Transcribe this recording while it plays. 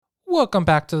Welcome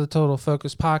back to the Total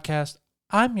Focus Podcast.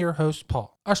 I'm your host,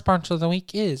 Paul. Our sponsor of the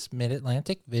week is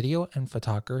Mid-Atlantic Video and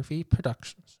Photography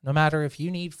Productions. No matter if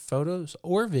you need photos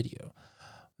or video,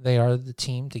 they are the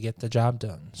team to get the job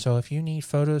done. So if you need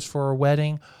photos for a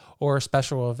wedding or a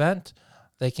special event,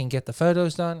 they can get the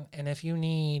photos done. And if you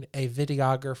need a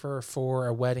videographer for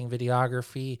a wedding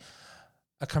videography,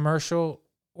 a commercial,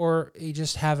 or you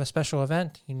just have a special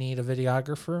event, you need a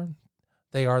videographer,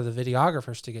 they are the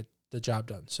videographers to get the job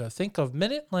done. So think of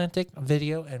Mid-Atlantic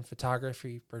Video and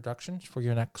Photography Productions for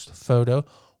your next photo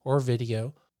or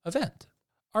video event.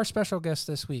 Our special guest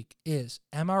this week is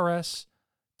MRS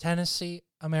Tennessee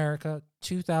America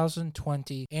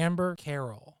 2020 Amber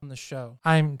Carroll on the show.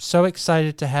 I'm so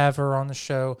excited to have her on the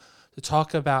show to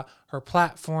talk about her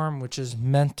platform, which is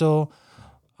mental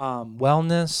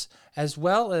wellness, as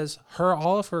well as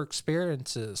all of her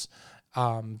experiences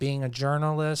being a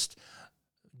journalist,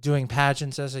 doing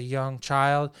pageants as a young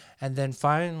child, and then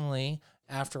finally,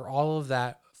 after all of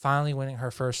that, finally winning her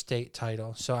first state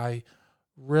title. So I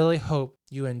really hope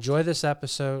you enjoy this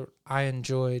episode. I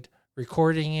enjoyed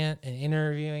recording it and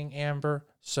interviewing Amber,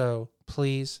 so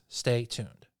please stay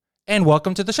tuned. And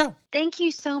welcome to the show. Thank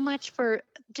you so much for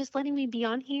just letting me be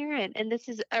on here. And this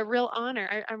is a real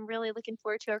honor. I'm really looking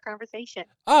forward to our conversation.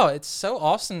 Oh, it's so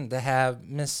awesome to have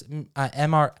Miss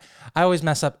MR. I always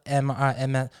mess up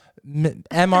MRS,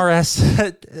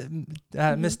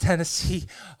 Miss Tennessee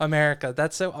America.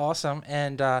 That's so awesome,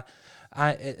 and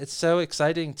it's so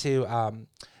exciting to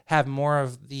have more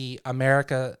of the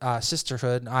America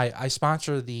sisterhood. I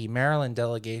sponsor the Maryland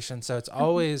delegation, so it's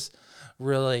always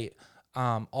really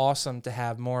awesome to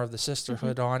have more of the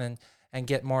sisterhood on and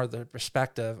get more of the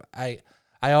perspective. I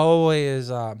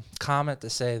always comment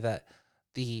to say that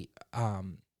the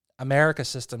America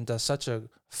system does such a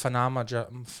phenomenal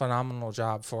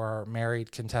job for our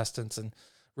married contestants and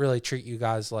really treat you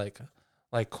guys like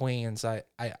queens.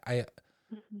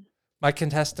 My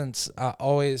contestants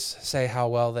always say how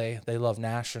well they love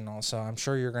national, so I'm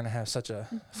sure you're going to have such a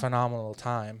phenomenal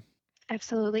time.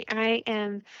 Absolutely. I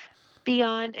am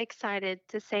beyond excited,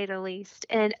 to say the least.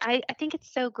 And I think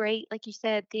it's so great, like you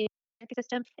said, the American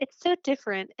system, it's so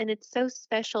different and it's so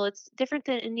special. It's different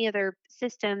than any other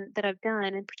system that I've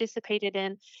done and participated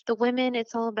in. The women,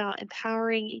 it's all about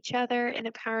empowering each other and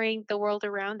empowering the world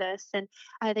around us. And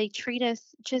they treat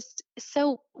us just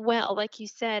so well, like you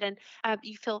said. And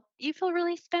you feel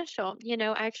really special.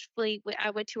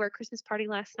 I went to our Christmas party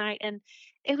last night, and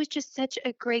it was just such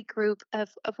a great group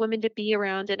of women to be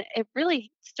around, and it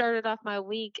really started off my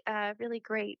week really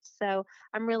great. So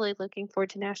I'm really looking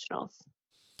forward to nationals.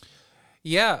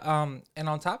 Yeah, and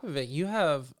on top of it, you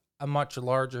have a much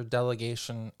larger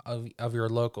delegation of your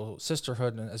local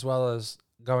sisterhood as well as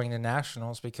going to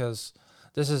nationals because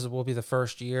will be the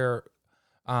first year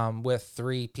with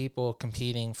three people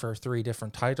competing for three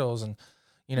different titles. And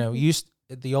Hmm.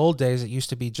 the old days it used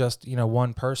to be just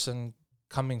one person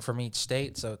coming from each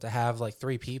state, so to have like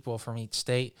three people from each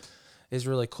state is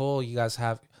really cool. You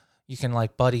can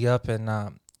like buddy up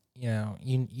and you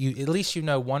at least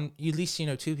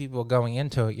two people going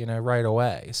into it right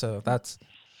away, so that's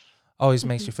always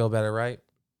makes Hmm. you feel better, right?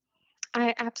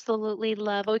 I absolutely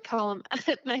love. We call them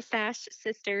my Sash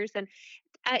sisters, and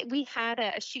we had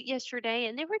a shoot yesterday,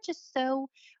 and they were just so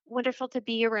wonderful to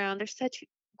be around. They're such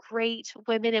great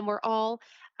women, and we're all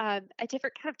at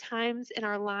different kind of times in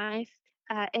our life.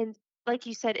 And like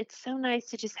you said, it's so nice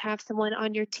to just have someone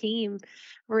on your team,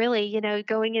 really,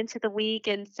 going into the week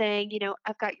and saying,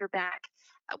 I've got your back.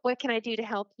 What can I do to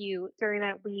help you during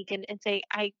that week? And say,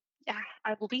 I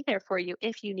will be there for you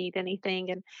if you need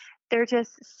anything. And they're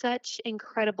just such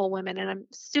incredible women, and I'm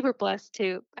super blessed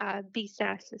to be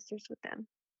Sash sisters with them.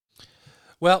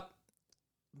 Well,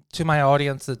 to my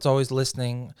audience that's always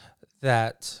listening,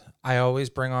 that I always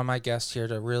bring on my guests here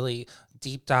to really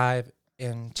deep dive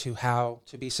into how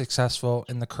to be successful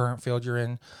in the current field you're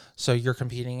in. So you're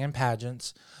competing in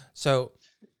pageants. So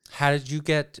how did you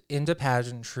get into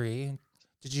pageantry?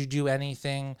 Did you do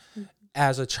anything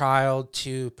as a child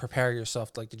to prepare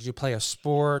yourself? Like, did you play a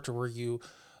sport or were you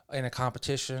in a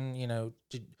competition?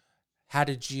 How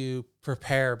did you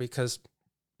prepare? Because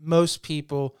most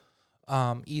people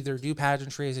either do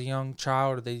pageantry as a young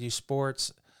child or they do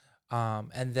sports,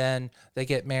 and then they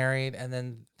get married and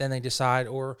then they decide,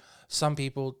 or some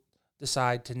people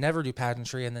decide to never do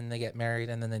pageantry and then they get married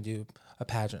and then they do a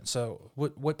pageant. So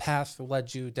what path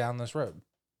led you down this road?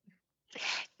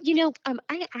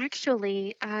 I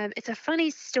actually, it's a funny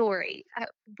story.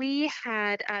 We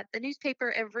had the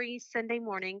newspaper every Sunday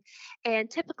morning, and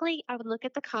typically I would look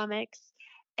at the comics.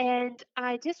 And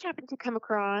I just happened to come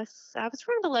across, I was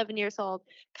around 11 years old,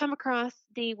 come across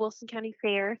the Wilson County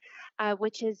Fair,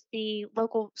 which is the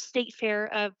local state fair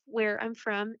of where I'm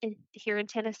from here in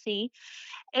Tennessee.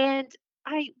 And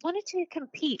I wanted to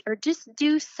compete or just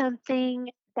do something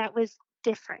that was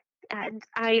different. And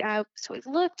so I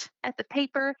looked at the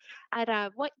paper at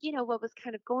what what was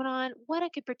kind of going on, what I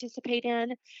could participate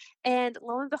in, and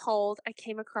lo and behold, I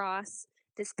came across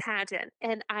this pageant.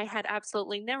 And I had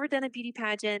absolutely never done a beauty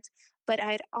pageant, but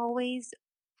I'd always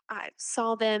I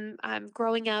saw them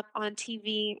growing up on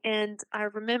TV, and I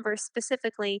remember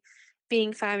specifically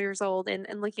being 5 years old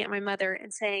and looking at my mother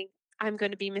and saying, "I'm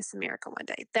going to be Miss America one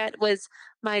day." That was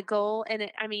my goal,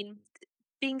 and I mean,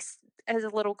 as a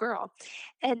little girl,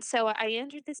 and so I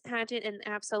entered this pageant and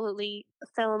absolutely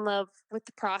fell in love with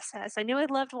the process. I knew I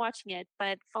loved watching it,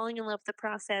 but falling in love with the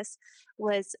process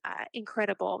was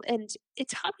incredible, and it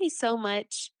taught me so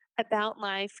much about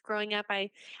life. Growing up,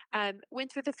 I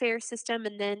went through the fair system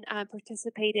and then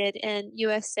participated in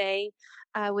USA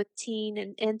with teen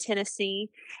in Tennessee.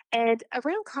 And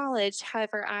around college,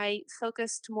 however, I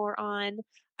focused more on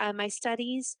my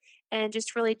studies and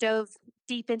just really dove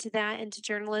deep into that, into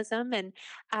journalism. And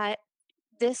uh,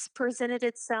 this presented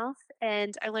itself,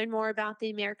 and I learned more about the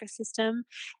America system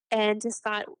and just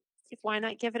thought, why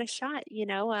not give it a shot?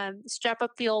 Strap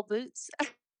up the old boots,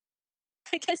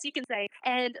 I guess you can say.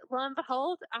 And lo and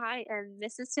behold, I am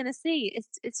Mrs. Tennessee.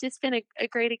 It's just been a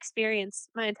great experience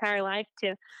my entire life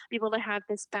to be able to have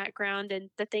this background, and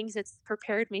the things it's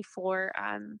prepared me for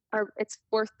are it's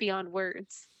worth beyond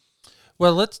words.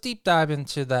 Well, let's deep dive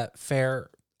into that fair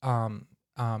um,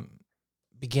 um,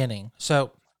 beginning.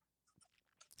 So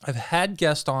I've had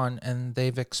guests on, and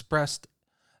they've expressed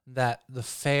that the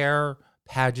fair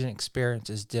pageant experience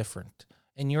is different.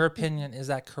 In your Mhm. opinion, is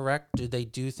that correct? Do they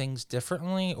do things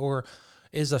differently, or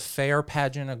is a fair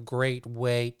pageant a great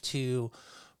way to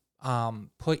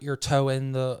put your toe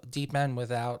in the deep end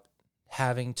without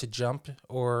having to jump,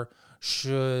 or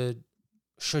should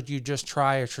should you just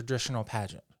try a traditional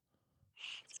pageant?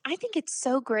 I think it's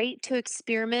so great to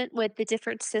experiment with the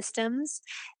different systems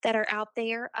that are out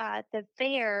there. The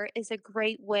fair is a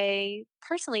great way,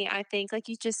 personally, I think, like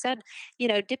you just said,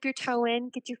 dip your toe in,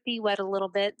 get your feet wet a little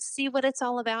bit, see what it's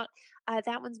all about.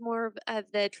 That one's more of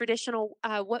the traditional,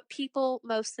 what people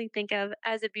mostly think of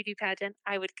as a beauty pageant.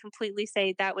 I would completely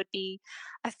say that would be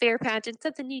a fair pageant,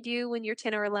 something you do when you're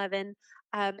 10 or 11.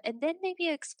 And then maybe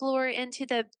explore into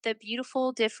the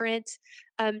beautiful, different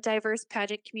diverse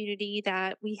pageant community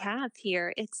that we have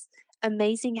here. It's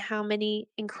amazing how many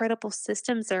incredible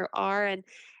systems there are and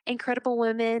incredible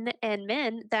women and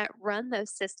men that run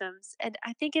those systems. And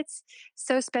I think it's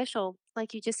so special,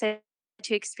 like you just said,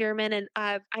 to experiment. And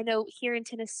I know here in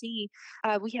Tennessee,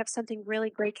 we have something really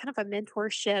great, kind of a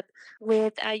mentorship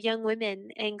with young women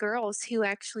and girls who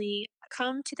actually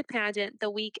come to the pageant the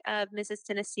week of Mrs.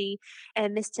 Tennessee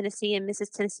and Miss Tennessee and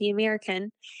Mrs. Tennessee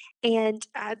American, and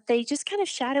they just kind of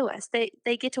shadow us. They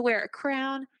get to wear a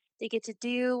crown, they get to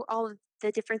do all of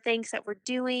the different things that we're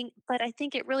doing, but I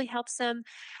think it really helps them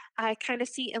kind of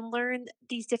see and learn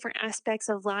these different aspects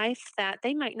of life that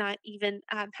they might not even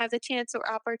have the chance or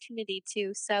opportunity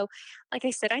to. So, like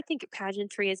I said, I think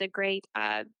pageantry is a great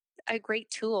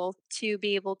tool to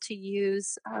be able to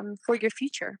use for your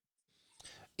future.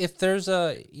 If there's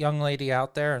a young lady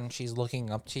out there and she's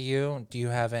looking up to you, do you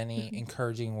have any Mhm.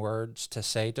 encouraging words to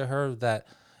say to her that,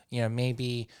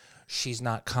 maybe she's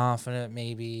not confident,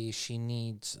 maybe she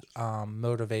needs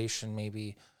motivation,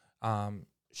 maybe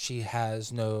she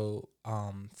has no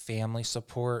family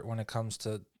support when it comes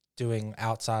to doing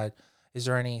outside? Is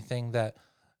there anything that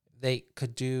they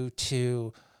could do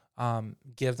to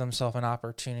give themselves an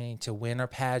opportunity to win a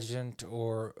pageant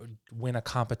or win a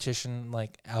competition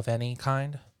like of any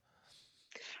kind?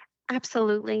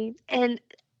 Absolutely. And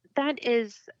that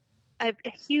is a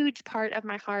huge part of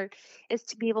my heart is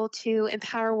to be able to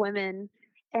empower women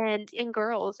and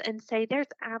girls and say there's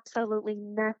absolutely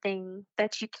nothing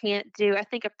that you can't do. I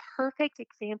think a perfect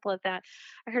example of that.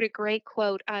 I heard a great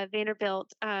quote.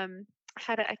 Vanderbilt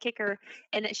had a kicker,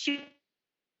 and she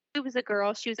was a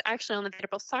girl. She was actually on the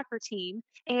Vanderbilt soccer team,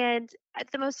 and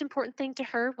the most important thing to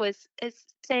her was is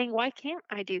saying, "Why can't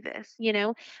I do this?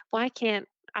 Why can't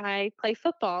I play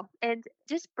football?" And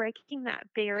just breaking that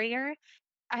barrier.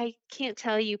 I can't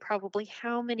tell you probably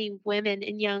how many women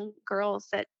and young girls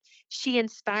that she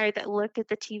inspired that looked at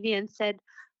the TV and said,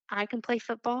 "I can play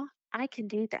football. I can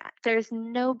do that." There's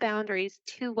no boundaries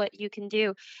to what you can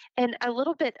do. And a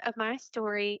little bit of my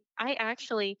story, I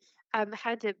actually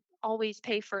had to always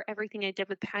pay for everything I did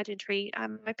with pageantry.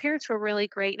 My parents were really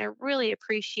great, and I really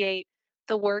appreciate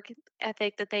the work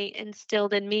ethic that they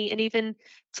instilled in me. And even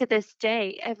to this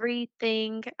day,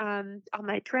 everything on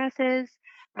my dresses,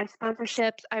 my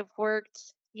sponsorships, I've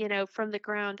worked, from the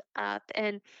ground up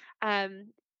and um,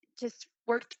 just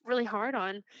worked really hard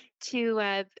on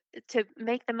to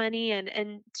make the money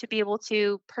and to be able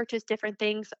to purchase different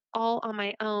things all on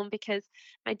my own because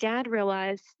my dad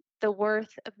realized the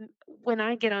worth of when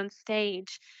I get on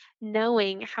stage,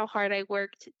 knowing how hard I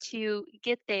worked to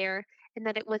get there and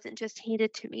that it wasn't just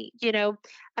handed to me.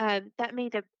 That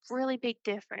made a really big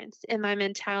difference in my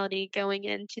mentality going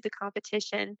into the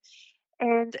competition.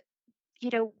 And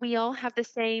we all have the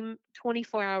same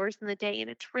 24 hours in the day, and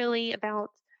it's really about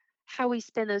how we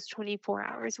spend those 24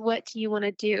 hours. What do you want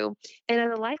to do? And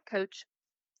as a life coach,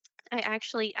 I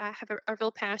actually have a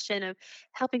real passion of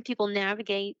helping people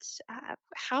navigate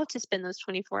how to spend those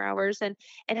 24 hours and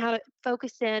how to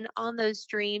focus in on those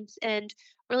dreams and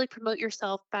really promote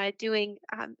yourself by doing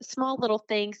small little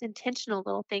things, intentional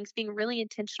little things, being really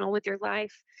intentional with your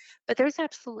life. But there's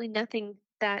absolutely nothing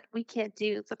that we can't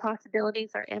do. The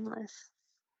possibilities are endless.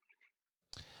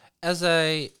 As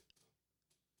a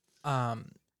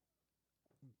um,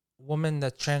 woman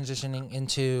that's transitioning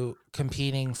into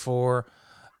competing for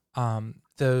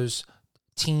those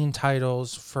teen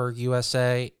titles for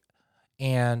USA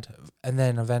and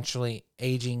then eventually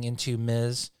aging into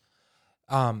Ms.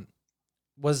 Um,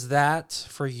 was that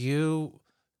for you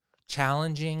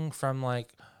challenging from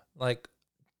like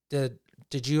did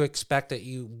did you expect that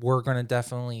you were going to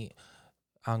definitely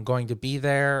going to be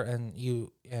there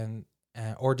and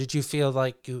or did you feel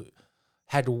like you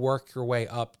had to work your way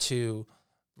up to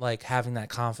like having that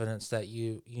confidence that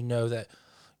you know that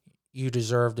you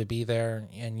deserve to be there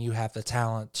and you have the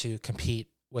talent to compete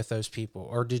with those people,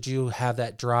 or did you have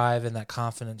that drive and that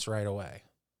confidence right away?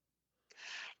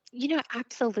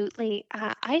 Absolutely.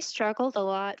 I struggled a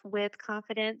lot with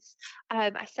confidence.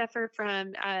 I suffer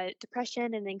from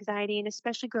depression and anxiety, and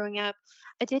especially growing up,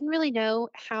 I didn't really know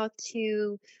how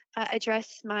to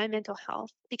address my mental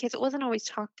health because it wasn't always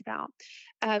talked about.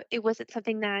 It wasn't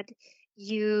something that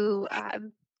you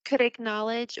could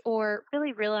acknowledge or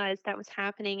really realize that was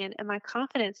happening. And my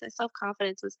confidence and self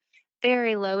confidence was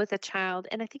very low as a child.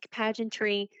 And I think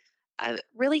pageantry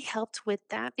really helped with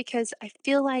that because I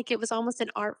feel like it was almost an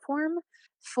art form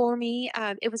for me.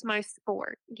 It was my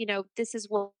sport. This is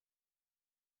what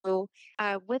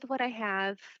with what I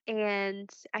have, and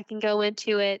I can go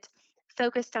into it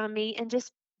focused on me and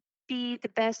just be the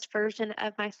best version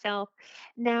of myself.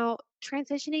 Now,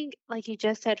 transitioning, like you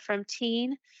just said, from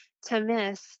teen to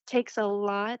miss takes a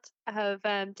lot of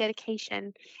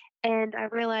dedication. And I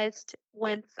realized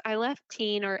once I left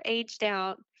teen or aged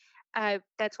out,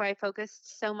 that's why I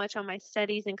focused so much on my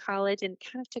studies in college and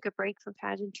kind of took a break from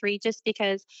pageantry just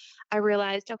because I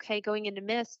realized, okay, going into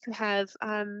Miss, you have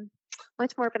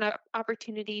much more of an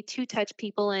opportunity to touch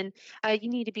people, and you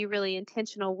need to be really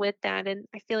intentional with that. And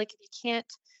I feel like if you can't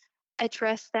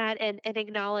address that and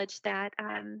acknowledge that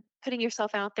putting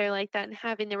yourself out there like that and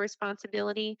having the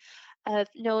responsibility of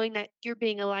knowing that you're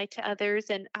being a light to others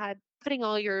and putting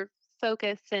all your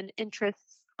focus and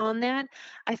interests on that,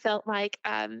 I felt like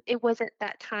it wasn't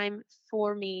that time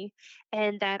for me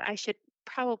and that I should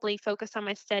probably focus on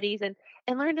my studies and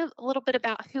learn a little bit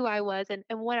about who I was and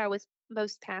what I was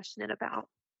most passionate about.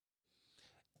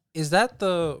 Is that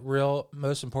the real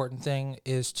most important thing,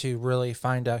 is to really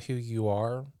find out who you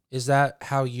are? Is that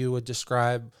how you would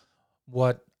describe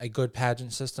what a good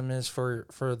pageant system is for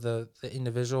the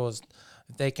individual, is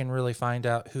if they can really find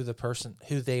out who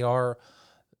they are,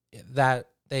 that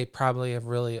they probably have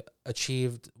really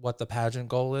achieved what the pageant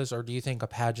goal is? Or do you think a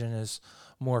pageant is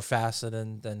more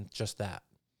faceted than just that?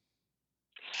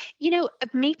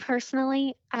 Me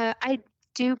personally, I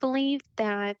do believe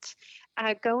that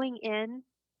going in,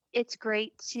 it's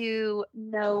great to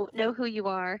know who you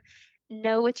are,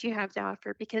 know what you have to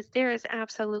offer, because there is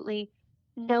absolutely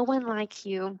no one like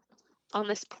you on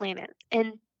this planet.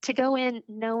 And to go in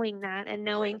knowing that and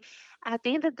knowing at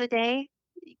the end of the day,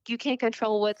 you can't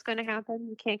control what's going to happen.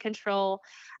 You can't control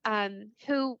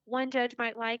who one judge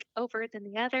might like over than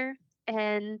the other.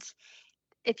 And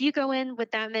if you go in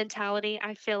with that mentality,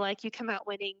 I feel like you come out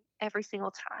winning every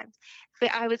single time.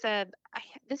 But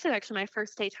this is actually my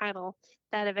first state title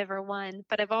that I've ever won,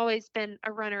 but I've always been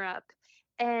a runner up.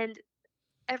 And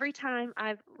every time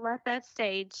I've left that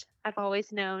stage, I've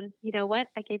always known, you know what?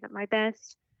 I gave it my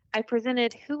best. I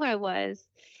presented who I was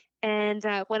and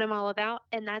what I'm all about.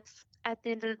 And that's at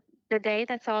the end of the day,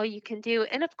 that's all you can do.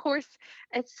 And of course,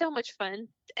 it's so much fun.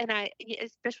 And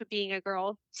especially being a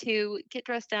girl, to get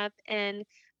dressed up and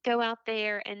go out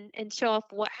there and show off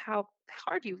how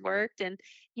hard you worked, and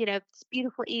this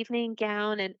beautiful evening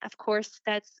gown, and of course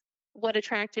that's what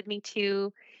attracted me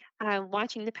to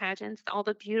watching the pageants, all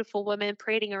the beautiful women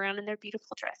parading around in their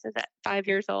beautiful dresses at 5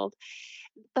 years old.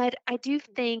 But I do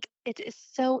think it is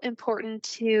so important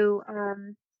to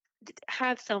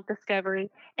have self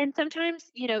discovery. And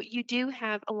sometimes, you do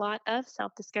have a lot of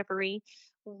self discovery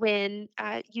when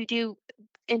you do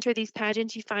enter these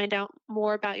pageants. You find out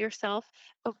more about yourself,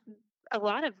 of a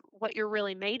lot of what you're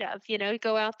really made of.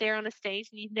 Go out there on a stage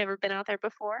and you've never been out there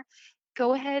before.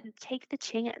 Go ahead and take the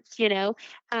chance. I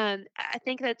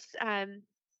think that's what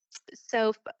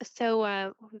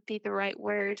would be the right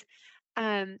word?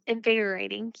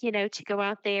 Invigorating, to go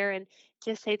out there and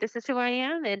just say, "This is who I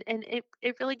am," and it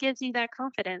really gives you that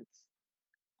confidence.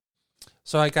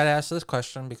 So I got to ask this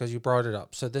question because you brought it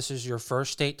up. So this is your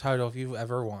first state title if you've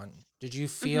ever won. Did you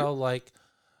Mhm. feel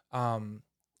um,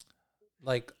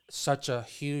 like such a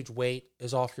huge weight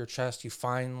is off your chest? You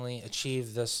finally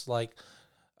achieved this.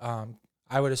 Um,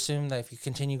 I would assume that if you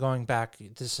continue going back,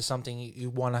 this is something you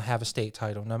want to have a state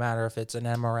title, no matter if it's an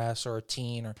MRS or a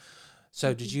teen. Or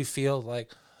so, did Mhm. you feel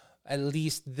like at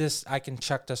least this I can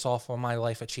check this off on my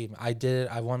life achievement? I did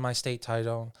it. I won my state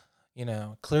title.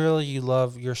 Clearly you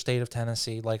love your state of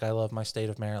Tennessee like I love my state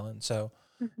of Maryland. So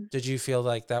Mhm. did you feel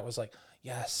like that was like,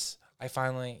 yes, I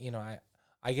finally,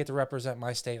 I get to represent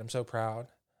my state. I'm so proud.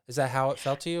 Is that how it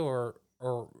felt to you,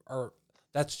 or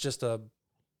that's just a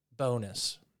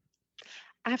bonus?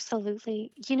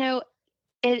 Absolutely.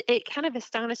 It kind of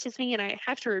astonishes me, and I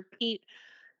have to repeat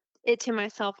it to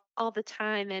myself all the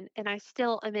time, and I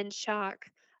still am in shock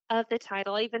of the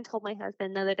title. I even told my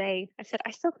husband the other day, I said,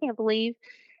 "I still can't believe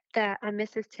that I'm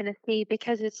Mrs. Tennessee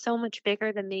because it's so much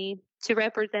bigger than me to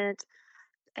represent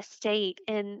a state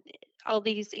and all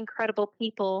these incredible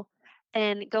people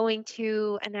and going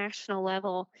to a national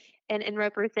level and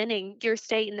representing your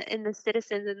state and the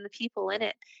citizens and the people in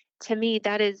it. To me,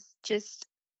 that is just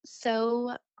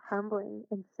so humbling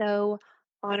and so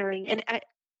honoring. And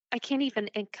I can't even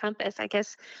encompass, I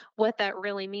guess, what that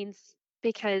really means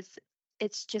because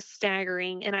it's just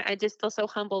staggering. And I just feel so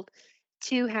humbled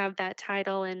to have that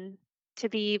title and to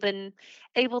be even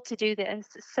able to do this.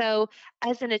 So,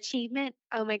 as an achievement,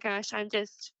 oh my gosh, I'm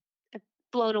just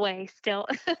blown away still.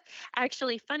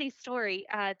 Actually, funny story,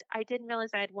 I didn't realize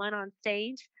I had won on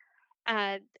stage,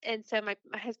 and so my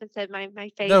husband said my No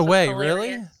face was way, hilarious.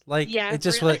 really? Like Yeah, it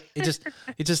just really. what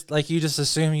it just like you just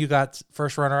assume you got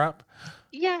first runner up.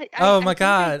 Yeah, I Oh I my think I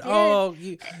god. did. Oh,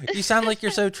 you sound like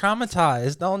you're so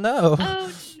traumatized. Oh no.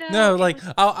 Oh, no, No, it like was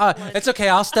it's wonderful. okay.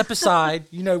 I'll step aside.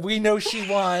 We know she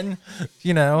won.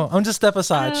 I'm just step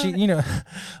aside.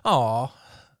 Oh, Oh,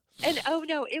 and oh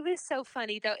no, it was so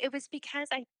funny though. It was because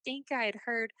I think I had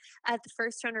heard the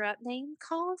first runner-up name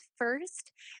called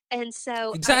first, and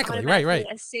so I exactly. Right, automatically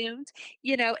right. assumed,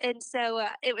 and so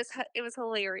it was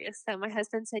hilarious. So my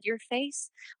husband said, "Your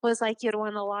face was like you'd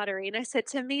won the lottery," and I said,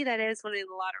 "To me, that is winning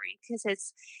the lottery because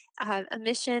it's a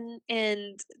mission,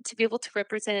 and to be able to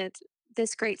represent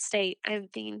this great state. I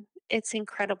mean, it's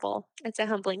incredible. It's a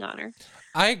humbling honor."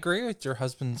 I agree with your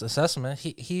husband's assessment.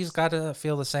 He's got to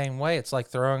feel the same way. It's like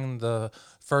throwing the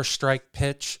first strike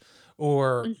pitch,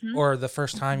 Hmm. or the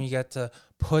first time Hmm. you get to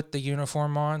put the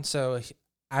uniform on. So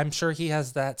I'm sure he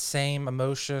has that same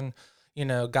emotion.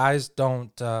 Guys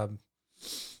don't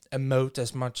emote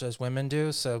as much as women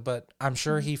do. So, but I'm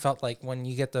sure he felt like when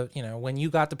you get when you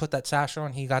got to put that sash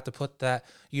on, he got to put that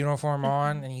uniform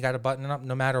on, Hmm. and he got to button it up,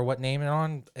 no matter what name it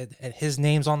on. His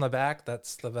name's on the back.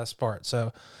 That's the best part.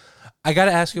 So, I got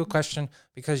to ask you a question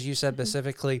because you said Hmm.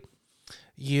 specifically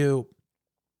you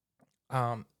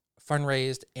um,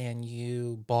 fundraised and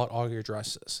you bought all your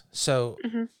dresses. So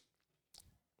Hmm.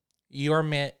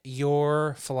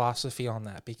 your philosophy on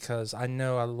that, because I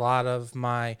know a lot of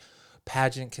my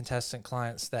pageant contestant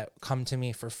clients that come to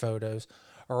me for photos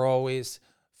are always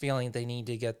feeling they need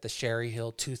to get the Sherry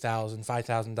Hill $2,000,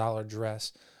 $5,000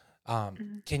 dress. Hmm.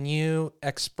 Can you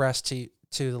express to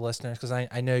the listeners, because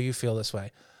I know you feel this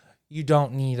way, you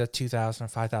don't need a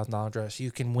 $2,000, $5,000 dress.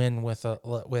 You can win with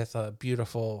a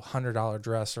beautiful $100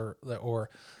 dress, or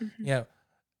Hmm. you know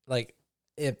like,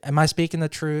 am I speaking the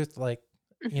truth?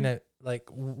 Hmm. Like,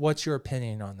 what's your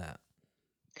opinion on that?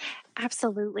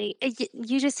 Absolutely.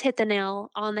 You just hit the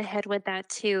nail on the head with that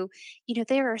too.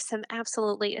 There are some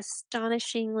absolutely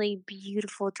astonishingly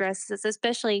beautiful dresses,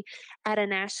 especially at a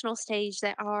national stage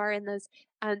that are in those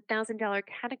 $1,000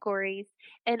 categories.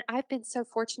 And I've been so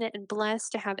fortunate and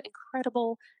blessed to have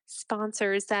incredible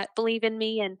sponsors that believe in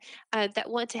me and that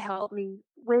want to help me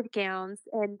with gowns.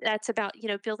 And that's about,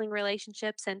 building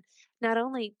relationships and not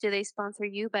only do they sponsor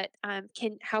you, but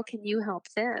can how can you help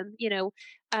them?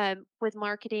 With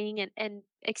marketing and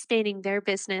expanding their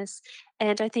business.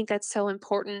 And I think that's so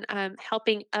important.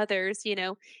 Helping others,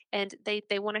 and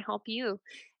they want to help you.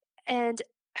 And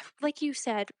like you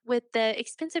said, with the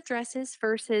expensive dresses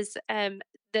versus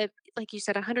the like you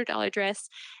said, $100 dress,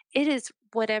 it is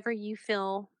whatever you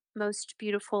feel most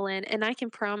beautiful in. And I can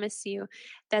promise you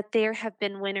that there have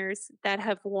been winners that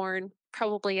have worn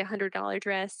probably $100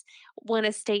 dress, won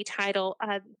a state title.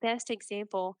 Best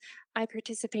example, I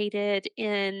participated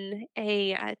in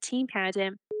a team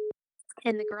pageant,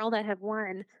 and the girl that had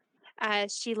won,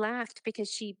 she laughed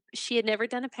because she had never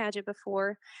done a pageant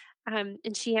before, and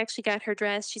she actually got her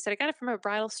dress. She said, "I got it from a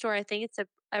bridal store. I think it's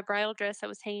a bridal dress that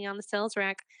was hanging on the sales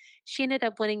rack." She ended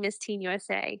up winning Miss Teen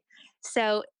USA.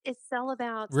 So it's all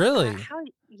about Really? how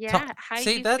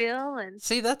See you that? feel, and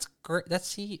See that's great.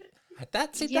 That's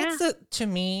yeah, the to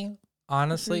me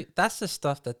hmm honestly that's the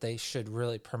stuff that they should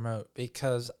really promote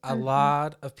because a hmm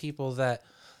lot of people that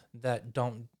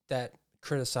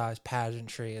criticize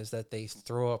pageantry is that they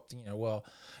throw up well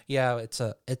yeah it's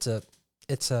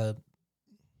a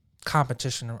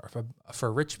competition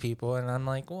for rich people and I'm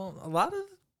like well a lot of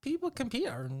people compete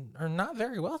are not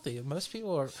very wealthy most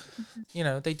people are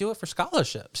hmm they do it for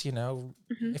scholarships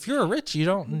hmm if you're rich you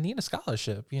don't hmm need a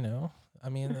scholarship I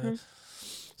mean hmm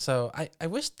so I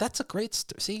wish that's a great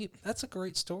see that's a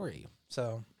great story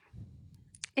so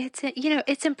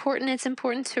it's important. It's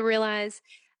important to realize,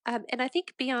 and I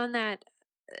think beyond that,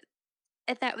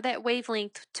 at that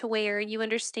wavelength to where you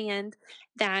understand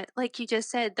that, like you just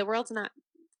said, the world's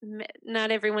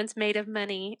not everyone's made of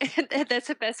money. That's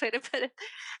the best way to put it.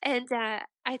 And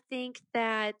I think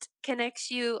that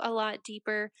connects you a lot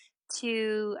deeper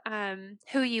to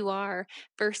who you are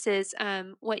versus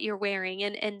what you're wearing,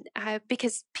 and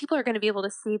because people are going to be able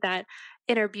to see that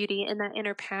inner beauty and that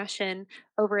inner passion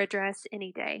over a dress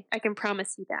any day. I can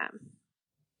promise you that.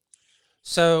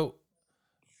 so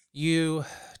you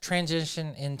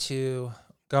transition into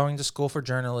going to school for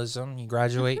journalism. You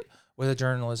Mhm. graduate with a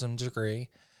journalism degree,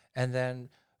 and then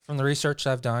from the research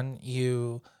I've done,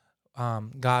 you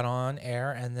got on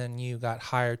air, and then you got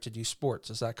hired to do sports.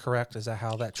 Is that correct? Is that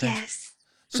how that trans? Yes.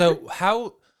 Mhm. So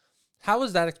how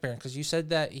was that experience? Because you said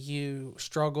that you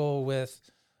struggle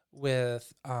with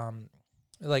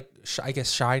like I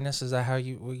guess shyness. Is that how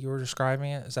you were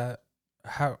describing it? Is that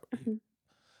how? Mhm.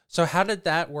 So how did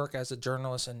that work as a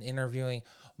journalist and interviewing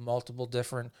multiple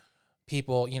different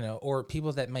people, or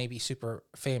people that may be super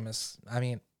famous? I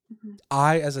mean, Mhm.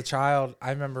 as a child,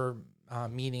 I remember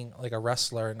meeting like a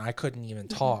wrestler and I couldn't even Mhm.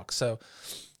 talk. So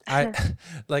I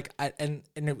and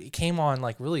it came on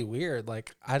like really weird.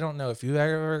 Like, I don't know if you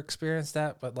ever experienced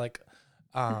that, but like,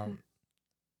 Mhm.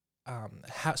 um,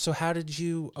 how did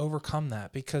you overcome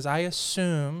that? Because I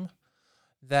assume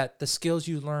that the skills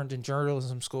you learned in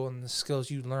journalism school and the skills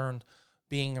you learned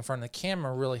being in front of the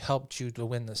camera really helped you to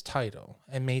win this title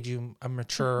and made you a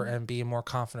mature Mhm. and be a more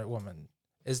confident woman.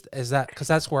 Is that because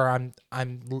that's where I'm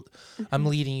Mhm.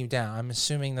 leading you down? I'm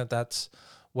assuming that that's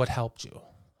what helped you.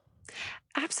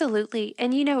 Absolutely.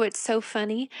 And it's so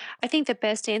funny. I think the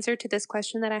best answer to this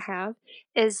question that I have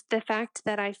is the fact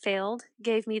that I failed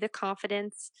gave me the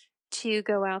confidence to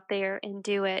go out there and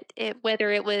do it.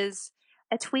 Whether it was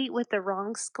a tweet with the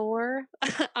wrong score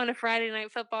on a Friday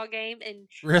night football game and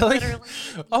Really? literally,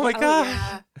 Oh yeah, my oh god.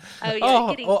 yeah. Oh yeah, Oh,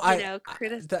 getting, oh, that's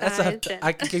criticized and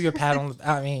I could give you a pat on the.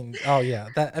 I mean, oh yeah,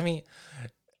 that I mean,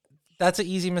 that's an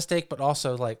easy mistake, but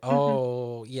also like, Mhm.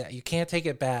 oh yeah, you can't take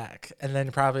it back, and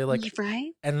then probably like,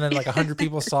 Right? and then like 100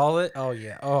 people saw it. Oh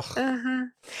yeah, oh Uh-huh.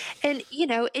 And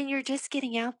you're just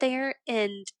getting out there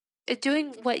and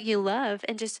doing what you love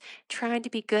and just trying to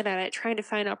be good at it, trying to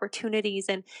find opportunities.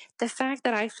 And the fact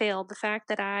that I failed, the fact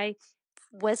that I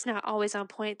was not always on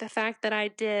point, the fact that I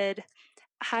did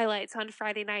highlights on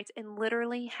Friday nights and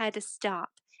literally had to stop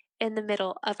in the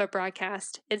middle of a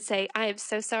broadcast and say, "I am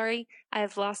so sorry. I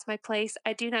have lost my place.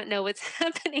 I do not know what's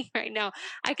happening right now.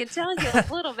 I can tell you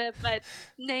a little bit, but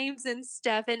names and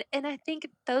stuff." And I think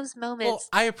those well, moments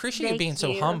I appreciate you make being so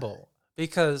you humble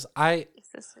because I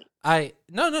it's so sweet. I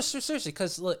no no seriously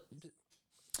because look,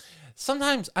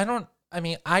 sometimes I don't. I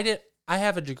mean, I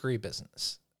have a degree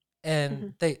business, and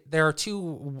Mhm, there are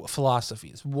two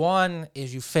philosophies. One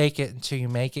is you fake it until you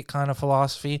make it kind of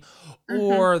philosophy,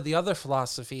 mhm, or the other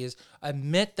philosophy is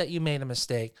admit that you made a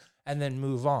mistake and then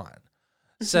move on.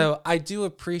 mhm. So I do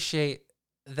appreciate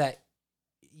that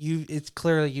it's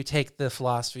clearly you take the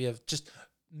philosophy of just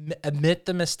admit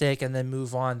the mistake and then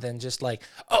move on than just like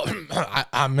oh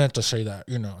I meant to say that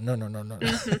no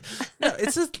Mhm. no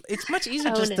it's much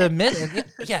easier Own just to it. admit and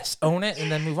yes own it and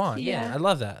then move on yeah Yeah. I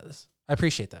love that I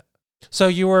appreciate that So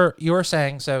you were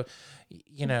saying, so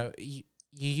you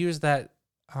use that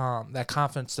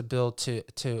confidence to build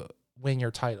to win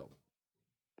your title.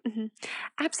 Mhm.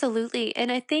 Absolutely,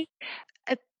 and I think,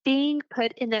 being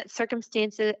put in that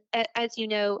circumstance, as you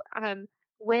know,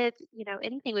 with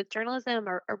anything with journalism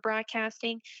or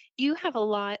broadcasting, you have a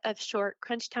lot of short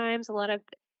crunch times, a lot of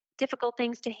difficult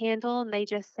things to handle, and they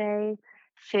just say,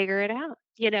 "Figure it out."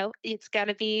 It's got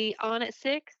to be on at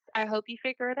 6. I hope you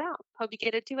figure it out. Hope you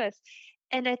get it to us.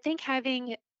 And I think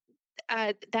having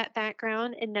that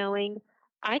background and knowing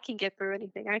I can get through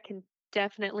anything, I can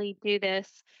definitely do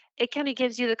this. It kind of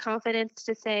gives you the confidence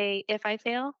to say, if I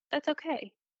fail, that's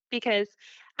okay, because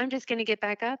I'm just going to get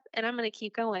back up and I'm going to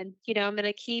keep going. I'm going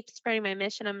to keep spreading my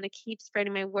mission. I'm going to keep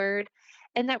spreading my word.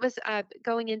 And that was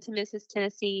going into Mrs.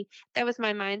 Tennessee. That was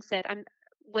my mindset.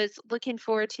 Was looking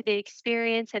forward to the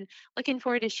experience and looking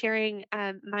forward to sharing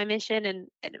my mission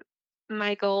and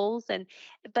my goals. And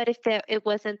but if it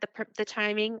wasn't the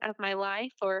timing of my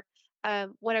life or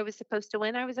what I was supposed to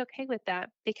win, I was okay with that,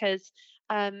 because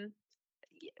um,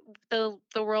 the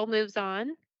world moves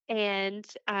on, and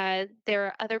there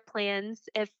are other plans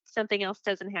if something else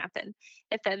doesn't happen,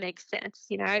 if that makes sense.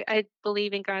 I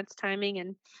believe in God's timing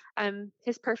and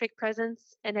his perfect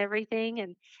presence and everything,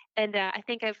 and I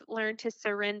think I've learned to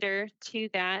surrender to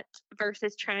that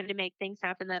versus trying to make things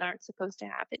happen that aren't supposed to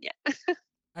happen yet.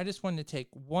 I just wanted to take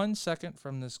 1 second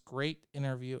from this great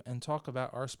interview and talk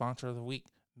about our sponsor of the week,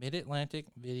 Mid Atlantic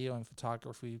Video and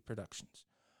Photography Productions.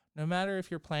 No matter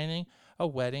if you're planning a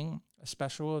wedding, a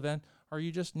special event, or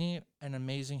you just need an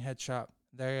amazing headshot,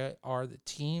 they are the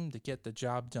team to get the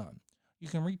job done. You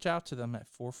can reach out to them at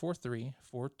 443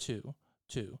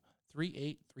 422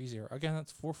 3830. Again,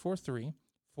 that's 443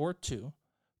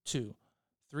 422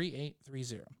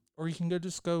 3830. Or you can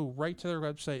just go right to their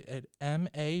website at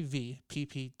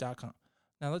mavpp.com.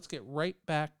 Now let's get right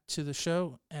back to the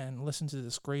show and listen to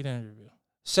this great interview.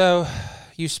 So,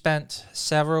 you spent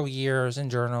several years in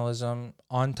journalism,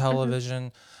 on Mhm,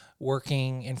 television,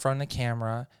 working in front of the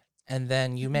camera, and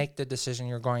then you mhm, make the decision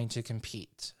you're going to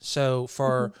compete. So,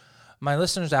 mhm. for my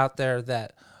listeners out there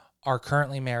that are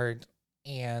currently married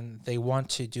and they want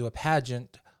to do a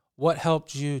pageant, what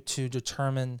helped you to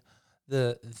determine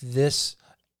this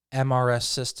MRS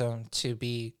system to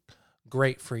be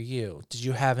great for you? Did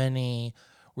you have any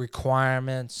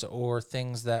requirements or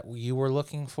things that you were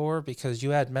looking for? Because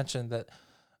you had mentioned that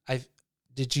I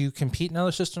did you compete in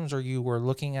other systems or you were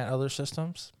looking at other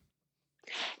systems?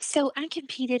 So I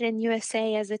competed in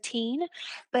USA as a teen,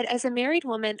 but as a married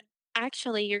woman,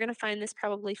 actually, you're going to find this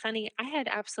probably funny. I had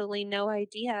absolutely no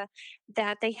idea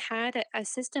that they had a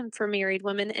system for married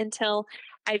women until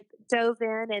I dove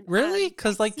in and Really? I'd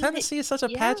Because like seen it. Tennessee is such a Yeah,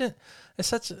 pageant. It's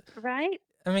such. right.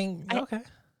 I mean, I okay.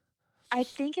 I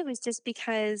think it was just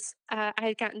because I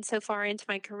had gotten so far into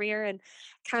my career and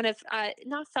kind of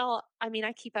not felt. I mean,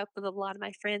 I keep up with a lot of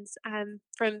my friends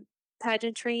from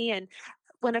pageantry, and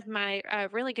one of my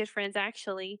really good friends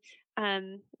actually.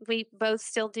 We both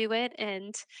still do it,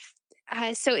 and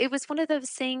so it was one of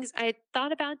those things. I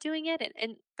thought about doing it,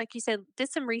 and like you said, did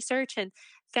some research and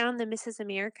found the Mrs.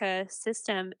 America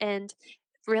system, and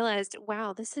realized,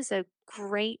 wow, this is a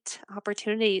great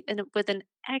opportunity, and with an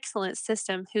excellent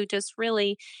system who just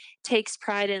really takes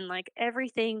pride in like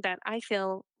everything that I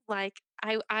feel like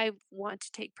I want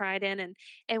to take pride in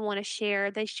and want to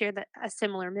share. They share a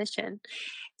similar mission.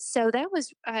 So that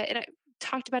was, and I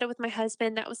talked about it with my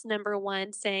husband. That was number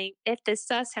one, saying, if this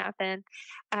does happen,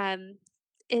 um,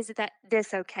 is that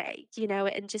this okay?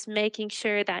 And just making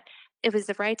sure that it was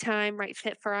the right time, right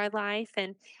fit for our life.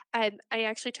 And I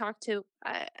actually talked to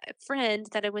a friend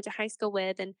that I went to high school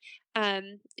with, and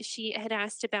she had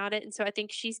asked about it. And so I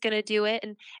think she's going to do it.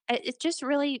 And it's just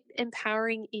really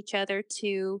empowering each other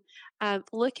to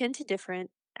look into different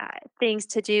things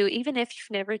to do, even if you've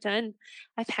never done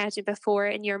a pageant before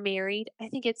and you're married. I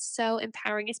think it's so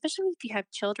empowering, especially if you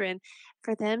have children,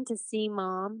 for them to see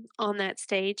mom on that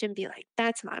stage and be like,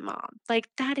 that's my mom. Like,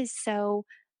 that is so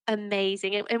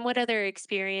amazing. And what other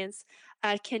experience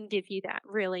can give you that,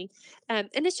 really? And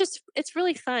it's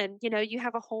really fun. You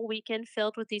have a whole weekend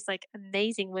filled with these like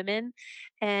amazing women,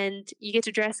 and you get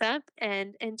to dress up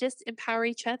and just empower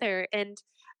each other. And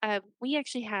we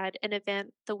actually had an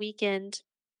event the weekend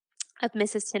of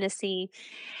Mrs. Tennessee,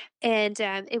 and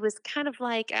it was kind of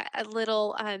like a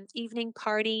little evening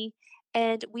party,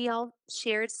 and we all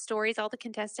shared stories, all the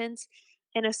contestants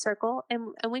in a circle,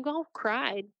 and we all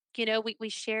cried. We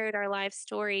shared our life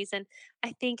stories, and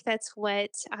I think that's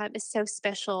what is so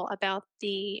special about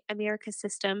the America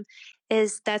system.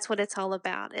 Is that's what it's all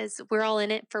about. Is we're all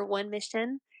in it for one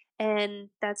mission, and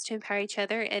that's to empower each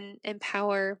other and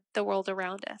empower the world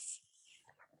around us.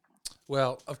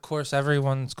 Well, of course,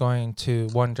 everyone's going to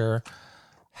wonder,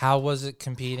 how was it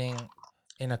competing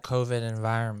in a COVID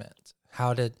environment?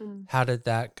 Mm. How did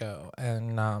that go?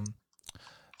 And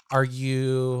are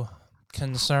you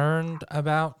concerned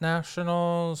about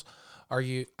nationals?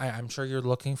 I'm sure you're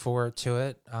looking forward to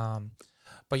it.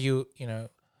 But you know,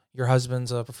 your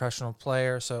husband's a professional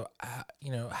player, so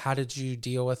you know, how did you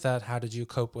deal with that? How did you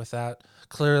cope with that?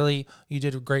 Clearly, you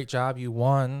did a great job. You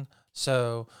won.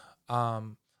 So,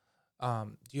 um,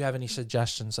 do you have any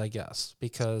suggestions? I guess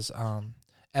because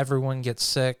everyone gets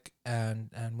sick, and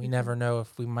we Mm-hmm. never know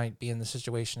if we might be in the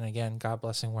situation again. God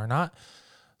blessing, we're not.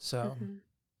 So Mm-hmm.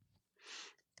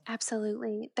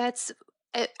 Absolutely.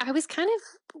 I was kind of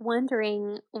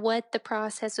wondering what the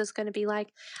process was going to be like.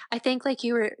 I think, like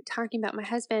you were talking about, my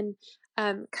husband,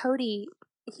 Cody,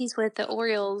 he's with the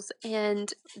Orioles,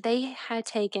 and they had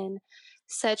taken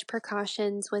such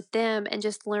precautions with them and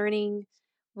just learning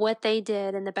what they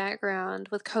did in the background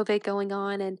with COVID going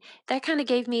on. And that kind of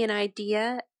gave me an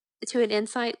idea to an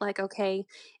insight like, okay,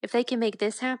 if they can make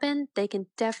this happen, they can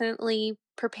definitely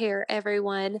prepare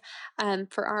everyone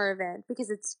for our event because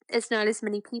it's not as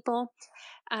many people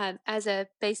as a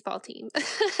baseball team.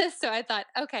 So I thought,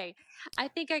 okay, I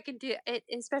think I can do it,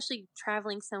 especially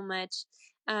traveling so much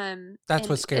that's what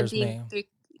and scares being me. through.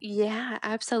 Yeah,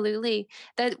 absolutely.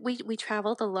 That we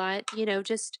traveled a lot,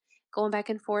 just going back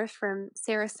and forth from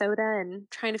Sarasota and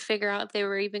trying to figure out if they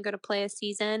were even going to play a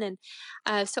season.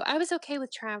 And so I was okay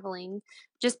with traveling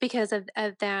just because of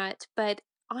that. But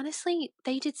honestly,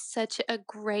 they did such a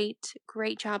great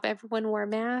job. Everyone wore a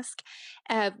mask.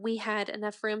 We had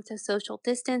enough room to social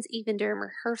distance, even during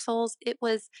rehearsals. It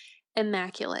was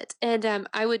immaculate. And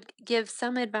I would give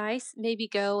some advice maybe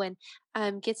go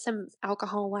and get some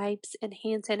alcohol wipes and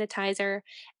hand sanitizer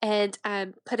and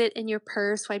put it in your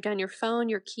purse, wipe down your phone,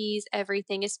 your keys,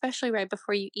 everything, especially right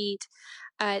before you eat.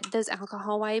 Those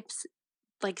alcohol wipes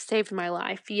like saved my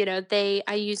life.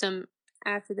 I use them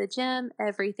after the gym,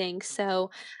 everything. So,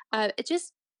 it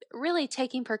just really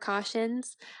taking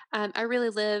precautions. I really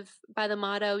live by the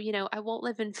motto, I won't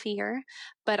live in fear,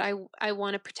 but I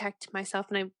want to protect myself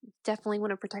and I definitely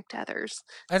want to protect others.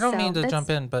 I don't mean So to jump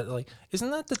that's in, but like,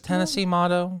 isn't that the no Tennessee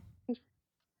motto?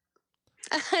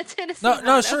 Tennessee No, no,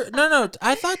 motto. sure, no, no.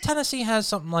 I thought Tennessee has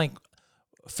something like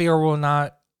fear will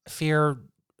not fear.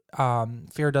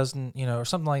 Fear doesn't, or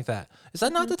something like that. Is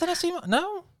that not Mhm. the Tennessee?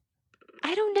 No.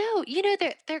 I don't know.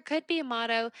 There could be a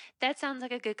motto. That sounds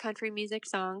like a good country music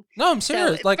song. No, I'm So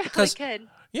serious. it Like, probably because could.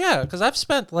 yeah, because I've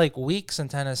spent like weeks in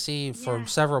Tennessee for Yeah.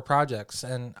 several projects,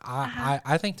 and Uh-huh.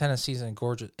 I think Tennessee's in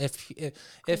gorgeous.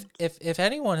 If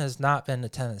anyone has not been to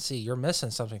Tennessee, you're missing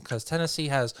something because Tennessee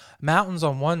has mountains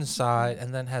on one side Mhm.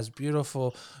 and then has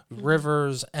beautiful Mhm.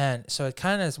 rivers, and so it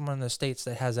kind of is one of the states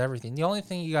that has everything. The only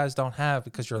thing you guys don't have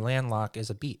because you're Mhm. landlocked is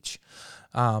a beach,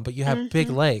 but you have big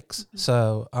Mhm. lakes. Mhm.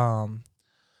 So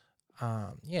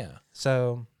yeah,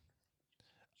 so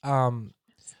um.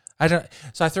 I don't.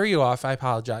 So I threw you off. I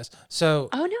apologize. So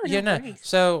Oh, no, yeah, no no. worries.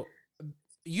 So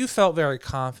you felt very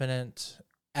confident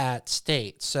at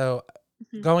state. So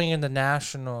Mhm. going into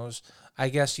nationals, I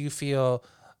guess you feel.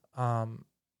 Um,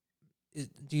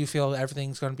 do you feel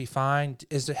everything's going to be fine?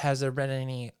 Has there been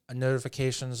any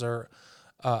notifications or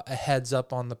a heads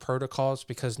up on the protocols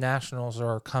because nationals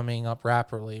are coming up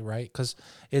rapidly, right? Because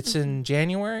it's Mhm. in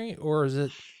January, or is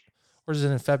it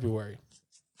in February?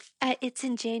 It's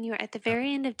in January, at the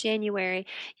very end of January.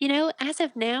 As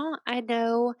of now, I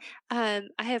know I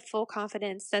have full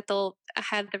confidence that they'll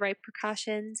have the right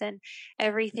precautions and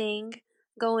everything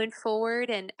going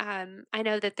forward. And I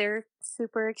know that they're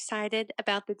super excited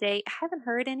about the date. I haven't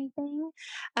heard anything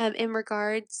in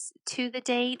regards to the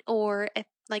date or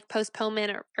like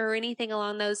postponement or anything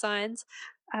along those lines.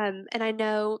 And I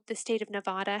know the state of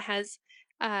Nevada has,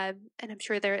 and I'm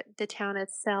sure the town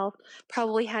itself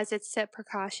probably has its set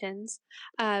precautions.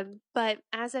 But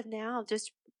as of now,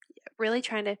 just really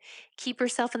trying to keep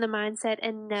yourself in the mindset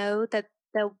and know that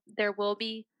there will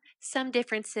be some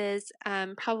differences,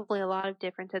 probably a lot of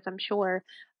differences, I'm sure,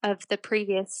 of the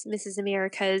previous Mrs.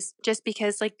 Americas, just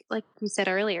because, like you said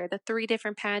earlier, the three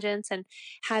different pageants and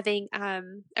having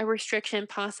a restriction,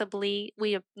 possibly,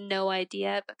 we have no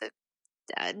idea, but the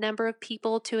number of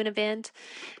people to an event.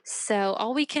 So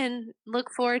all we can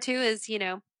look forward to is,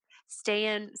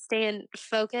 staying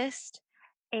focused,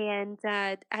 and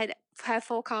I have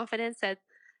full confidence that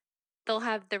they'll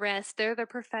have the rest. They're the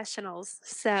professionals,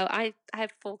 so I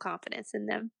have full confidence in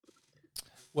them.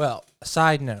 Well,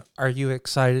 side note, are you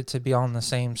excited to be on the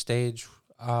same stage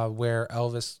where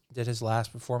Elvis did his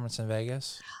last performance in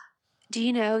Vegas? Do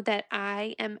you know that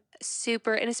I am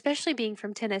super, and especially being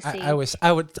from Tennessee,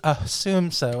 I would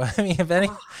assume so. I mean, if any,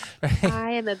 oh, right?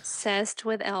 I am obsessed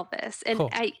with Elvis. And Cool.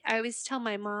 I always tell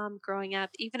my mom growing up,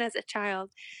 even as a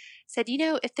child, said, "You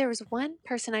know, if there was one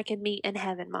person I could meet in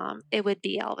heaven, Mom, it would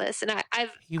be Elvis." And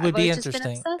He I've would be always just been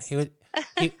interesting. obsessed.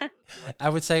 He I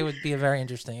would say it would be a very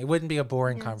interesting. It wouldn't be a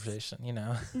boring Yes. conversation, you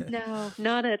know. No,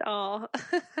 not at all.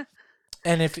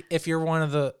 And if you're one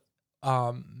of the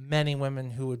many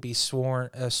women who would be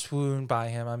swooned by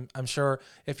him, I'm sure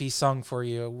if he sung for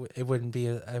you, it wouldn't be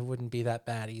it wouldn't be that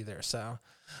bad either. So,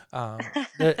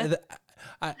 the,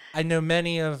 I know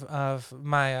many of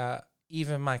my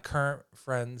even my current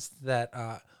friends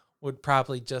that would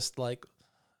probably just like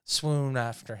swoon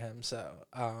after him. So,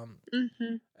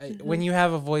 Mhm. when Mhm. you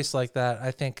have a voice like that,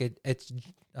 I think it's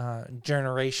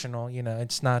generational. You know, Mhm.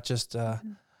 it's not just a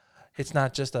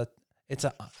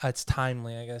it's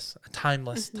timely, I guess,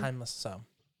 Mhm. timeless. So,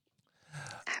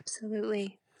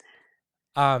 Absolutely.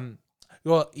 um,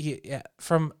 well, yeah,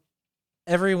 from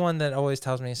everyone that always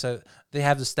tells me, so they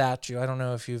have the statue. I don't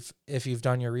know if you've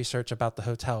done your research about the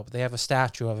hotel, but they have a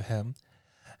statue of him,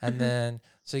 and Mhm. then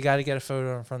so you got to get a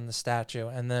photo from the statue,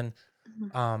 and then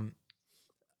Mhm. um,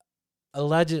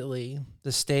 allegedly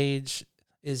the stage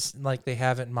is like they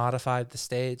haven't modified the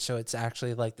stage, so it's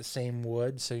actually like the same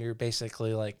wood. So you're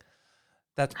basically like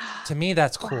that. To me,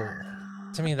 that's cool.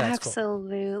 To Wow. me, that's cool.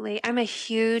 Absolutely. I'm a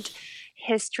huge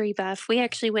history buff. We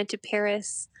actually went to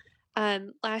Paris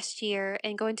last year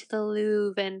and going to the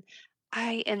Louvre,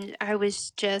 and I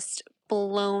was just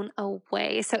blown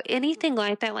away. So anything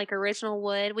like that, like original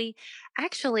wood, we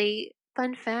actually,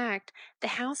 fun fact, the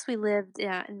house we lived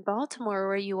at in Baltimore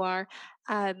where you are,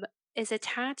 um, is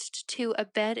attached to a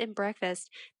bed and breakfast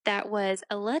that was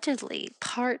allegedly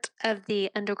part of the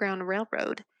Underground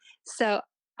Railroad. So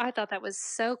I thought that was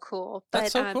so cool,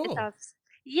 That's but, so it's cool. off.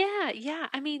 Yeah, yeah,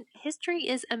 I mean, history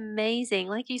is amazing,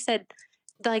 like you said,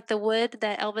 like, the wood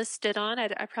that Elvis stood on, I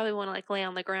probably wanna, like, lay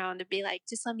on the ground and be like,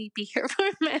 "Just let me be here for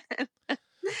a minute."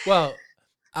 Well,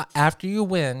 after you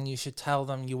win, you should tell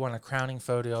them you want a crowning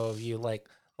photo of you, like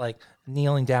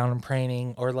kneeling down and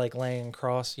praying, or like laying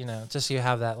across. You know, just so you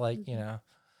have that, like, you Mhm. know,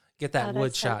 get that Oh, wood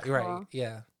that's so shot. You're right. cool.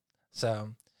 Yeah.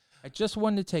 So, I just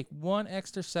wanted to take one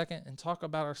extra second and talk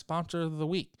about our sponsor of the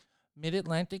week, Mid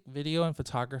Atlantic Video and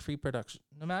Photography Production.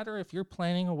 No matter if you're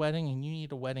planning a wedding and you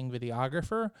need a wedding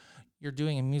videographer, you're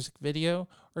doing a music video,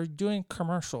 or you're doing a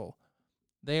commercial,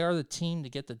 they are the team to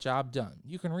get the job done.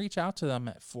 You can reach out to them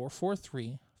at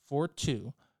 443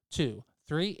 422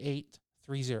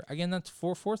 3830. Again, that's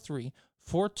 443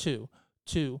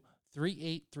 422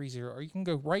 3830. Or you can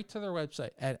go right to their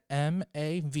website at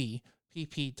mavpp.com.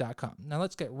 Now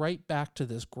let's get right back to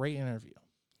this great interview.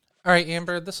 All right,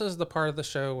 Amber, this is the part of the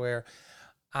show where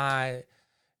I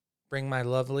bring my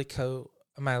lovely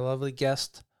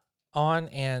guest on,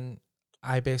 and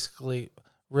I basically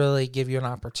really give you an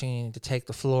opportunity to take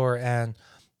the floor and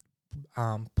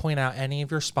point out any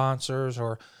of your sponsors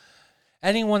or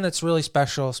anyone that's really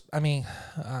special. I mean,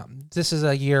 this is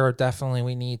a year definitely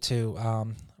we need to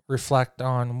reflect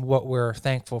on what we're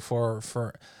thankful for.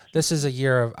 For this is a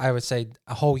year of, I would say,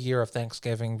 a whole year of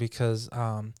Thanksgiving, because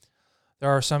there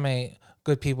are so many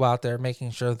good people out there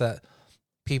making sure that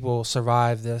people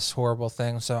survive this horrible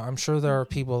thing. So I'm sure there are Mhm,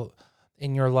 people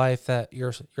in your life that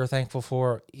you're thankful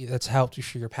for, that's helped you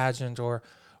through your pageant, mhm,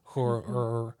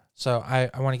 or so I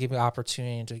want to give you an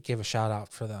opportunity to give a shout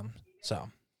out for them. So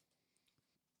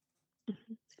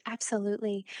mhm.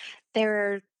 Absolutely.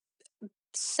 There are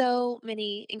so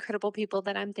many incredible people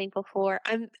that I'm thankful for.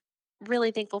 I'm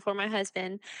really thankful for my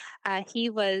husband. He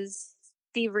was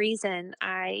the reason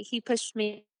he pushed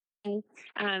me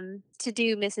to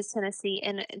do Mrs. Tennessee,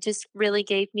 and it just really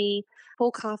gave me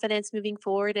full confidence moving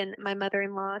forward. And my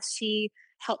mother-in-law, she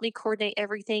helped me coordinate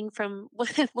everything from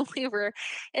when we were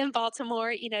in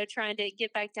Baltimore, trying to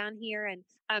get back down here.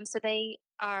 And so they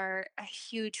are a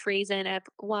huge reason of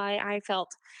why I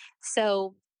felt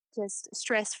so just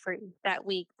stress free that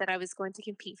week that I was going to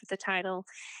compete for the title.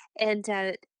 And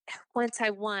once I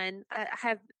won, I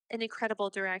have an incredible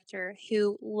director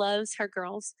who loves her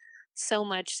girls so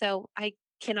much. So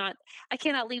cannot I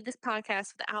cannot leave this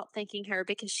podcast without thanking her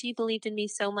because she believed in me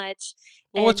so much.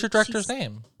 well, what's And your director's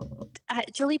name?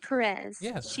 Julie Perez.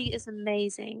 Yes. She is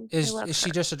amazing. I love Is she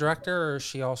her. just a director, or is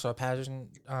she also a pageant?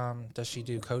 Does she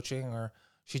do coaching, or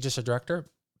she just a director?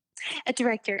 A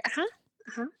director. Uh huh.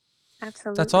 Uh huh. That's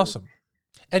Absolutely. awesome.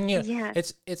 And yeah,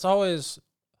 Yes. it's always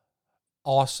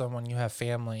awesome when you have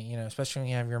family, you know, especially when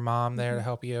you have your mom there to Hmm.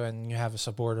 help you and you have a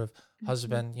supportive Hmm.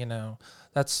 husband, you know.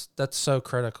 That's so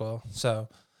critical. So,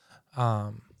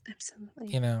 um, Absolutely.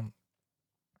 you know,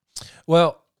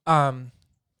 well, Um,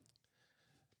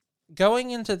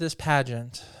 going into this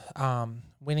pageant,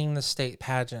 winning the state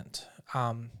pageant,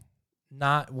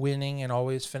 not winning and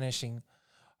always finishing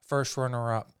first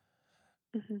runner up,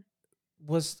 hmm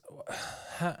was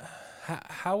how,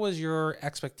 how was your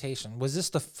expectation? Was this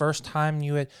the first time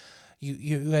you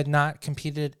had not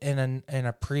competed in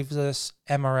a previous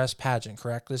MRS pageant,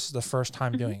 correct? This is the first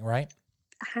time hmm doing, right?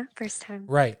 First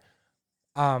time. Right.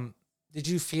 Um, did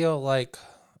you feel like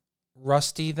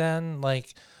rusty then?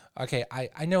 Like, okay,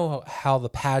 I know how the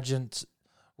pageant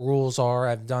rules are.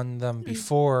 I've done them Mm.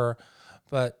 before,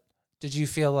 but did you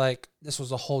feel like this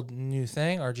was a whole new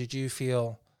thing, or did you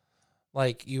feel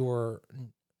like you were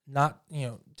not,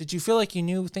 did you feel like you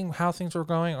knew how things were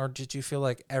going, or did you feel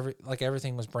like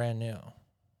everything was brand new?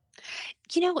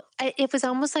 It was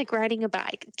almost like riding a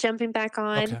bike, jumping back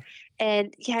on Okay.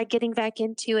 and, yeah, getting back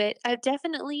into it. I've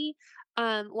definitely,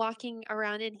 walking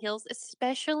around in heels,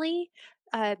 especially,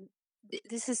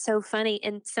 this is so funny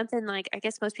and something like I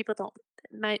guess most people don't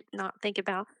might not think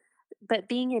about, but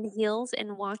being in heels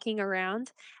and walking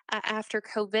around, after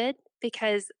COVID,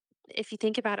 because if you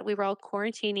think about it, we were all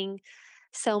quarantining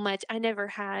so much. I never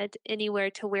had anywhere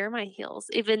to wear my heels.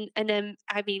 Even and then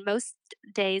I mean most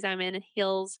days I'm in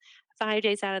heels 5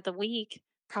 days out of the week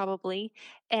probably.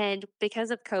 And because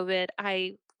of COVID,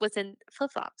 I was in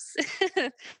flip-flops.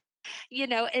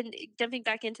 And jumping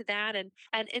back into that and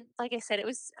like I said, it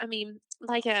was I mean,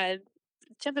 like a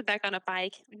jumping back on a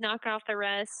bike, knock off the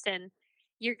rest, and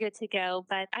you're good to go.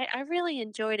 But I really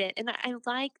enjoyed it, and I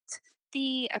liked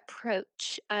the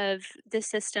approach of the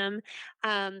system,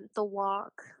 the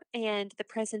walk and the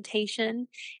presentation.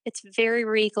 It's very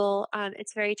regal.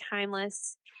 It's very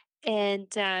timeless, and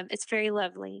it's very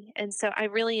lovely. And so I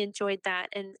really enjoyed that,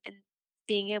 and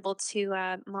being able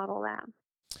to model that.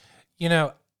 You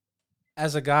know,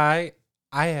 as a guy,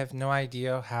 I have no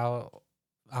idea how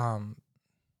um,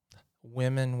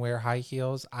 women wear high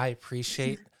heels. I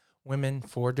appreciate women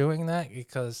for doing that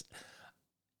because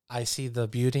I see the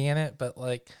beauty in it. But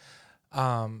like,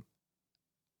 um,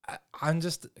 I'm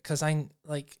just because I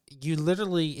like you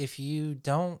literally if you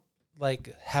don't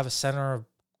like have a center of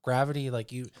gravity,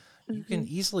 like you can hmm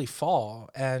easily fall,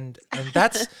 and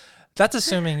that's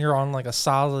assuming you're on like a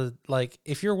solid, like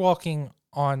if you're walking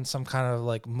on some kind of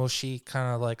like mushy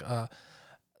kind of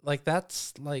like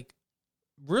that's like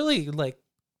really like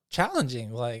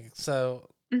challenging, like so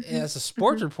hmm as a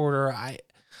sports hmm reporter I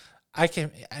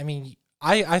mean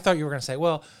I thought you were going to say,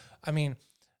 well, I mean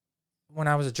when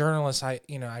I was a journalist, I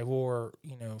wore,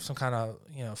 some kind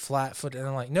of, flat foot, and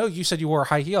I'm like, no, you said you wore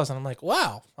high heels, and I'm like,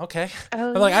 wow, okay.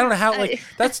 Oh I'm like, I don't know yeah. how, like,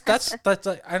 that's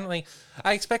like, I don't like,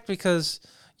 I expect because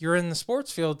you're in the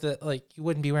sports field that like you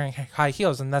wouldn't be wearing high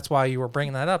heels, and that's why you were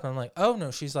bringing that up. And I'm like, oh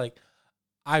no, she's like,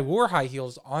 I wore high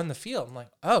heels on the field. I'm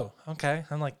like, oh, okay.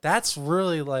 I'm like, that's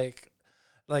really like,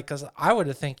 cause I would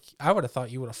have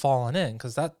thought you would have fallen in,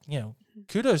 cause that,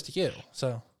 kudos to you.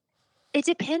 So It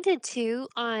depended too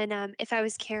on, if I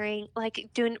was carrying like,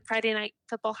 doing Friday night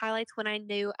football highlights when I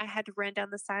knew I had to run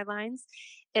down the sidelines.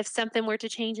 If something were to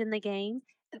change in the game,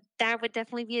 that would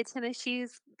definitely be a tennis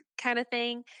shoes kinda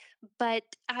thing. But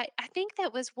I think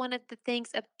that was one of the things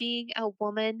of being a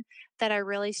woman that I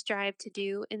really strive to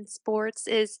do in sports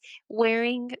is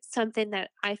wearing something that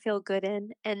I feel good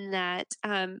in and that,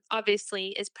 obviously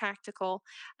is practical.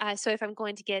 So if I'm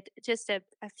going to get just a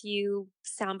few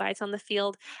sound bites on the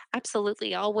field,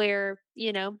 absolutely, I'll wear,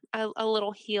 a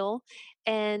little heel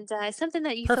and, something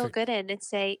that you feel perfect. good in and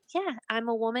say, "Yeah, I'm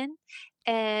a woman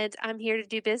and I'm here to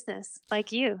do business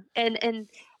like you."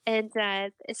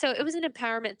 So it was an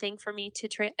empowerment thing for me to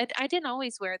try. I didn't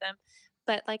always wear them,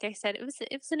 but like I said, it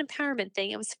was an empowerment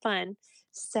thing. It was fun.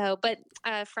 So, but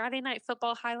Friday night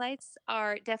football highlights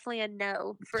are definitely a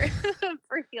no for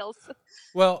for heels.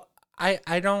 Well,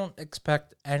 I don't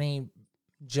expect any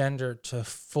gender to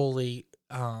fully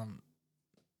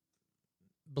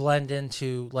blend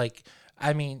into like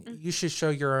I mean, you should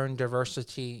show your own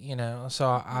diversity, So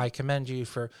Mm-hmm. I commend you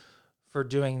for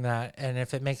doing that, and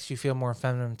if it makes you feel more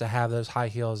feminine to have those high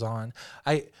heels on.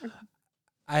 I hmm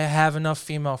I have enough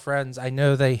female friends. I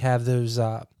know they have those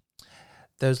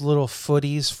little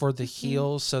footies for the hmm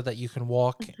heels so that you can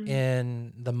walk hmm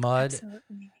in the mud.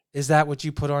 Absolutely. Is that what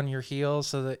you put on your heels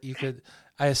so that you could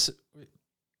I ass-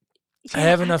 Yeah, I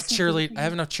have absolutely.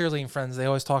 enough cheerleading friends. They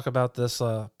always talk about this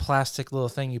plastic little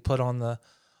thing you put on the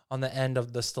end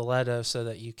of the stiletto so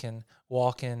that you can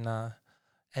walk in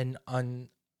an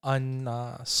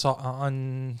unsolid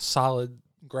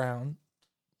ground.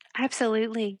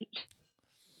 Absolutely.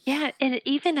 Yeah, and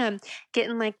even,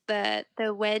 getting, like, the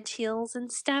wedge heels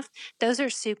and stuff, those are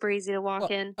super easy to walk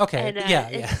Well, in, okay, and, yeah,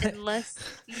 yeah. unless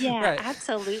yeah, Right.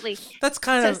 absolutely. That's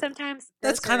kind So of sometimes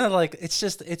that's those kind are of like it's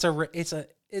just it's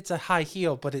a high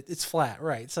heel, but it's flat,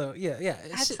 right? So yeah, yeah,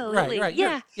 right, absolutely, right.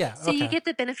 You're yeah. yeah, So you okay. get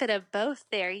the benefit of both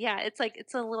there, yeah, it's like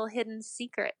it's a little hidden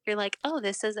secret. You're like, "Oh,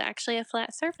 this is actually a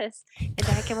flat surface, and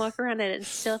I can walk around it and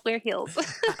still wear heels."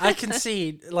 I can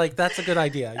see like that's a good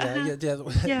idea. Yeah, Uh-huh. yeah, yeah.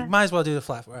 You Yeah. might as well do the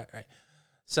flat, right, right.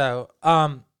 So,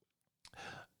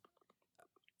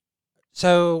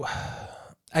 so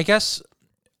I guess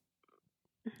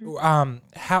Mhm,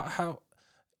 how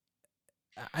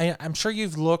I'm sure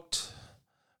you've looked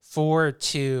forward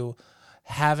to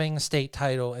having a state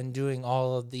title and doing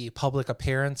all of the public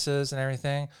appearances and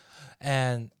everything.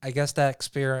 And I guess that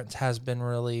experience has been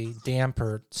really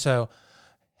dampered. So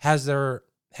has there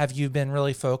have you been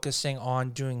really focusing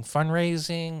on doing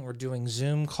fundraising or doing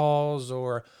Zoom calls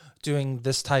or doing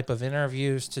this type of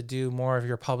interviews to do more of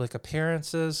your public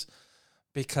appearances?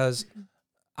 Because mhm,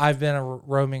 I've been a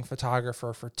roaming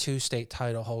photographer for two state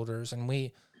title holders, and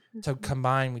we to mhm,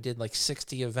 combine we did like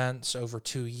 60 events over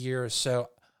 2 years. So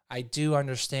I do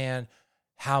understand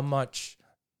how much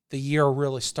the year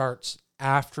really starts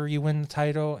after you win the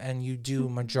title, and you do mhm.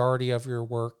 majority of your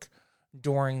work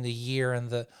during the year, and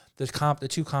the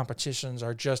two competitions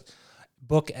are just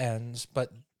bookends,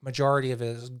 but majority of it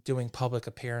is doing public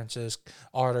appearances,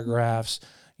 Mhm. autographs,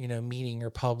 meeting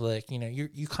your public.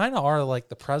 You kind of are like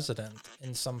the president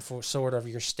in some sort of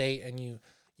your state, and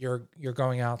you're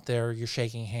going out there, you're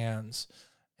shaking hands,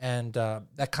 and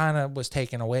that kind of was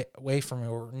taken away from me,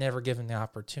 or never given the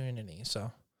opportunity.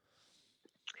 So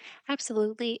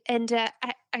Absolutely, and,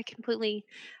 I completely,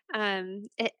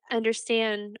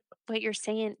 understand what you're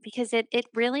saying because it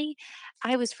really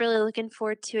I was really looking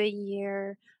forward to a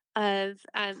year of,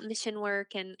 mission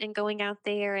work and going out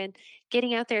there and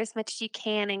getting out there as much as you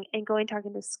can and going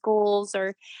talking to schools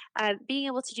or, being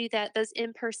able to do those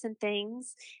in-person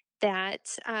things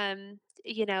that,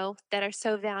 that are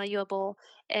so valuable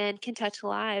and can touch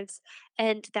lives,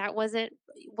 and that wasn't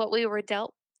what we were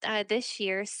dealt, this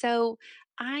year, so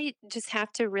I just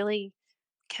have to really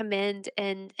commend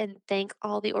and thank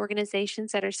all the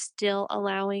organizations that are still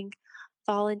allowing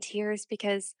volunteers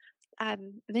because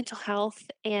mental health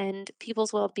and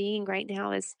people's well-being right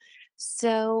now is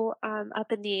so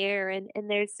up in the air and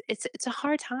there's it's a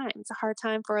hard time. It's a hard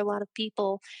time for a lot of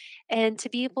people, and to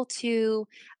be able to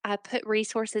put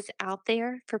resources out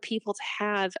there for people to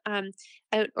have an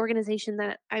organization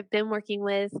that I've been working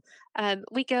with,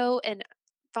 we go and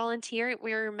volunteer,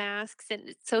 wear masks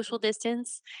and social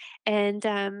distance, and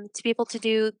to be able to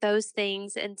do those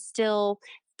things and still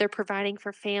they're providing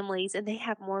for families, and they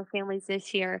have more families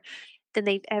this year than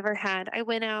they've ever had. I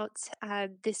went out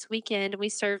this weekend and we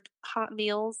served hot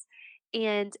meals,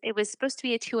 and it was supposed to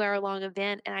be a 2 hour long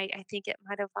event, and I think it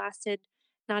might have lasted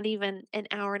not even an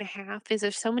hour and a half because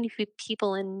there's so many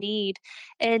people in need.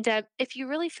 And if you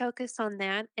really focus on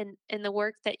that and the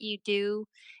work that you do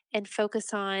and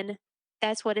focus on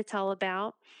that's what it's all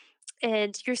about,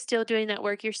 and you're still doing that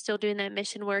work, you're still doing that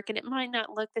mission work, and it might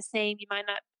not look the same. You might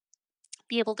not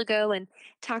be able to go and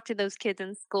talk to those kids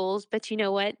in schools, but you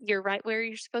know what? You're right where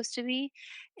you're supposed to be,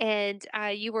 and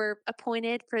you were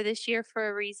appointed for this year for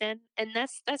a reason, and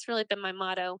that's really been my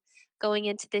motto going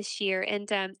into this year. And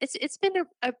it's been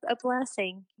a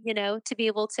blessing, to be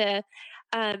able to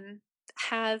um,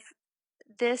 have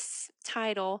this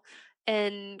title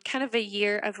and kind of a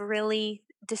year of really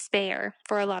despair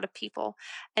for a lot of people,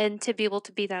 and to be able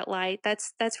to be that light,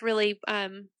 that's really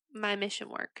my mission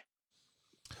work.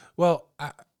 well,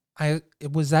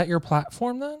 was that your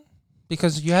platform then?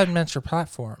 Because you hadn't mentioned your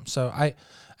platform. So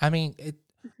I mean,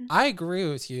 Mhm, I agree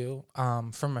with you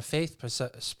from a faith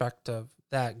perspective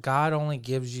that God only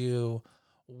gives you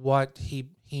what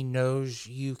he knows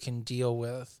you can deal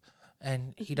with,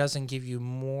 and he mhm, doesn't give you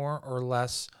more or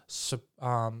less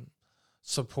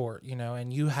support,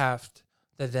 and you have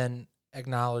to then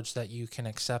acknowledge that you can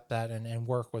accept that and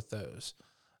work with those.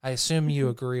 I assume you mhm.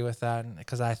 agree with that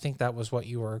because I think that was what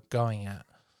you were going at.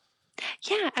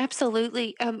 Yeah,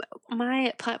 absolutely.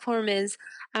 My platform is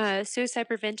suicide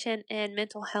prevention and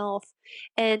mental health,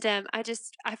 and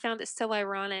I found it so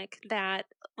ironic that,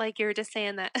 like you were just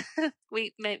saying that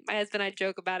my husband and I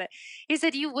joke about it. He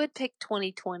said you would pick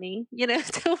 2020,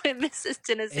 to win Mrs.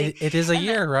 Tennessee, It is a and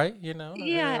year, right?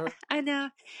 yeah, I know.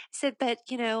 Said, but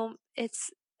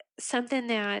it's something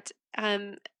that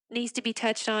needs to be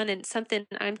touched on, and something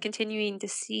I'm continuing to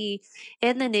see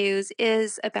in the news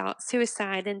is about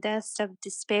suicide and deaths of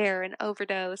despair and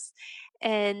overdose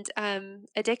and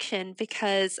addiction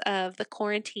because of the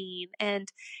quarantine. And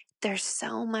there's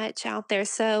so much out there,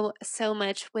 so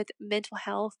much with mental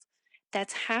health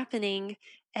that's happening,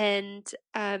 and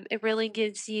it really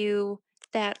gives you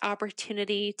that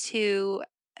opportunity to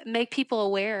make people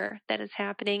aware that it's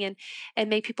happening, and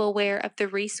make people aware of the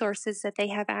resources that they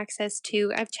have access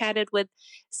to. I've chatted with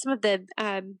some of the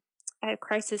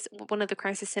crisis one of the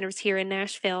crisis centers here in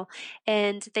Nashville,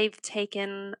 and they've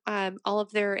taken all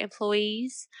of their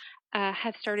employees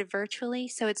have started virtually,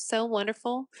 so it's so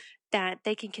wonderful that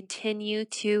they can continue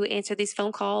to answer these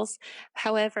phone calls.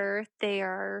 However, they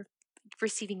are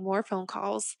receiving more phone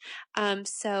calls.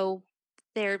 So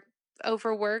they're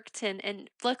overworked, and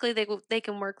luckily they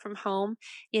can work from home,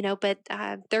 but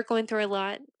they're going through a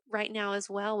lot right now as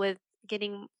well with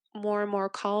getting more and more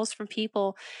calls from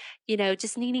people,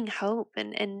 just needing hope,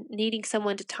 and needing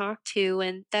someone to talk to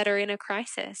and that are in a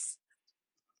crisis.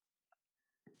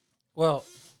 Well,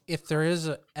 if there is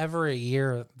ever a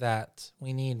year that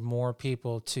we need more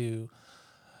people to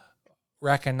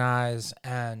recognize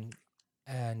and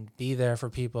be there for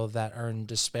people that are in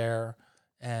despair,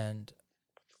 and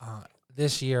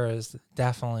this year is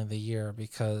definitely the year,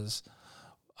 because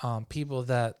people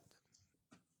that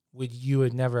you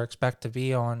would never expect to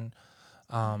be on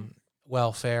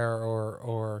welfare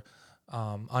or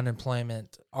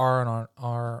unemployment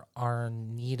are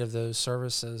in need of those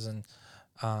services, and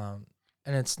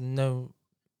it's no,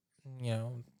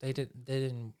 they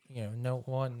didn't, no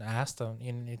one asked them,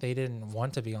 they didn't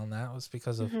want to be on that. It was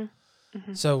because of, Hmm.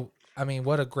 Hmm. so I mean,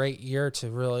 what a great year to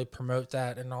really promote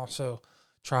that and also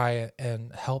try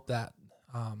and help that.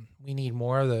 We need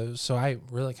more of those, so I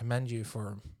really commend you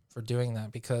for doing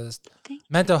that, because Thank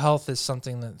mental you. health is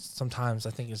something that sometimes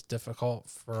I think is difficult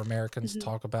for Americans to Hmm.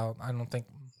 talk about. I don't think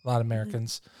a lot of Hmm.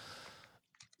 Americans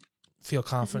feel Hmm.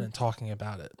 confident talking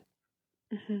about it.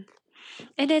 Hmm.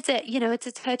 And it's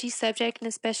a touchy subject, and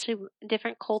especially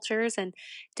different cultures and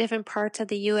different parts of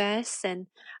the U.S. and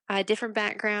different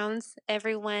backgrounds.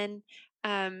 Everyone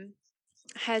um,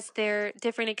 has their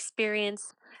different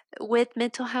experience with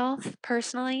mental health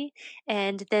personally,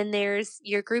 and then there's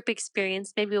your group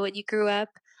experience, maybe what you grew up.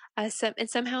 In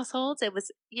some households, it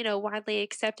was widely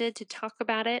accepted to talk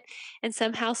about it. In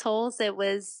some households, it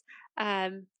was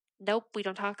nope, we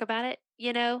don't talk about it.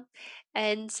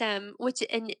 And which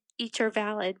and each are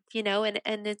valid,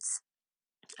 and it's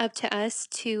up to us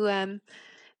to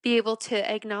be able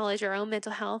to acknowledge our own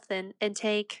mental health, and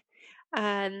take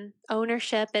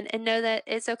ownership, and know that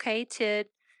it's okay to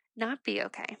not be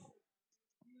okay.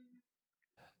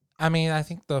 I mean, I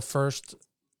think the first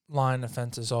line of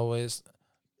defense is always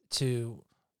to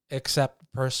accept the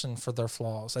person for their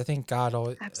flaws. I think God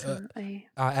always, Absolutely.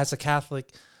 as a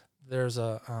Catholic, there's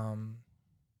a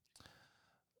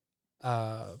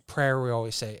prayer we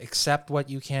always say: accept what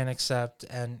you can accept,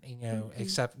 and Hmm.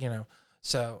 accept.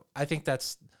 So I think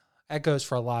that goes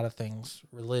for a lot of things: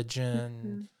 religion,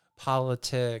 Hmm.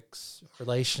 politics,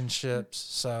 relationships.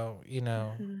 So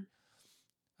Hmm.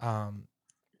 um,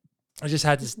 I just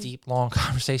had this Hmm. deep, long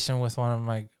conversation with one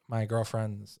of my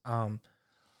girlfriends.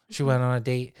 She Hmm. went on a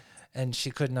date and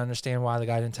she couldn't understand why the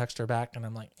guy didn't text her back, and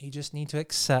I'm like, you just need to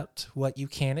accept what you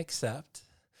can accept.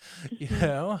 You Hmm.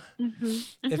 know, Hmm.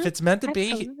 if Hmm. it's meant to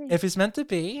be, Absolutely. if it's meant to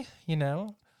be,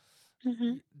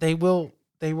 Hmm. they will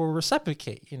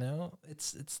reciprocate. Hmm.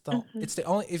 It's the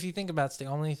only, if you think about it, it's the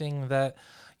only thing that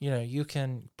you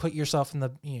can put yourself in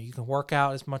the, you can work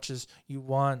out as much as you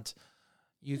want,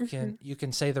 you Hmm. can you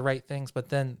can say the right things, but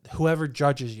then whoever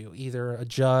judges you, either a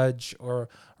judge or a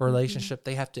Hmm. relationship,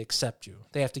 they have to accept you,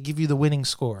 they have to give you the winning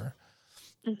score.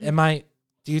 Hmm. Am I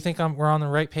Do you think we're on the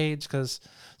right page? Because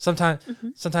sometimes Hmm.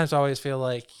 sometimes I always feel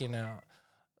like,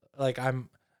 like I'm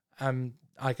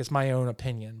like, it's my own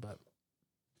opinion, but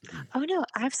Oh no,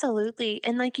 absolutely.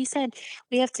 And like you said,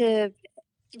 we have to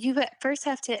first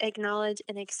have to acknowledge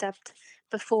and accept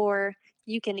before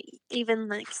you can even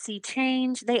like see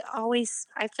change.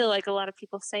 I feel like a lot of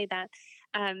people say that,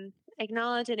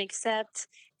 acknowledge and accept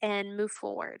and move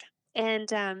forward.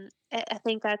 And I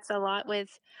think that's a lot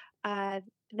with uh,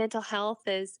 mental health,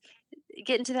 is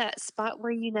getting to that spot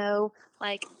where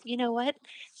like, what,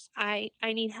 I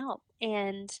need help,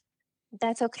 and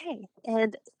that's okay.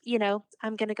 And,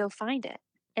 I'm going to go find it.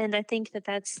 And I think that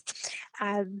that's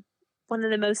um, one of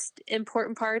the most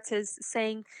important parts, is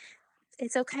saying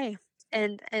it's okay.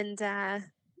 And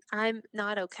I'm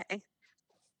not okay.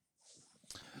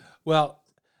 well,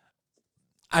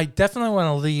 I definitely want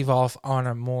to leave off on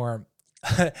a more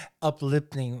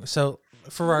uplifting. So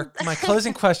for my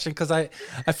closing question, because I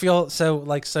feel so,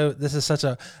 like, so this is such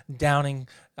a downing.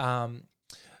 Um,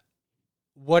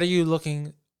 what are you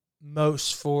looking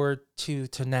most forward to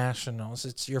nationals?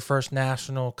 It's your first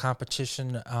national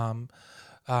competition.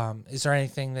 Is there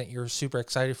anything that you're super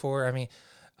excited for? I mean,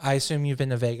 I assume you've been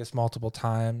to Vegas multiple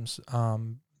times,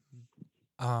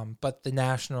 but the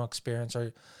national experience,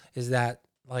 or is that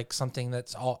like something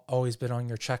that's always been on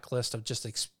your checklist of just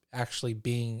actually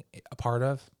being a part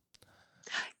of?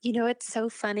 It's so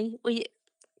funny.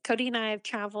 Cody and I have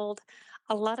traveled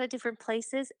a lot of different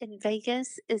places, and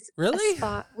Vegas is a Really?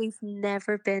 spot we've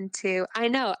never been to. I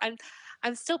know.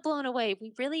 I'm still blown away.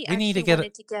 We really We need to actually get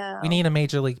wanted to we go. need a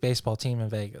Major League Baseball team in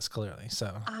Vegas, clearly.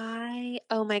 So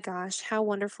Oh my gosh, how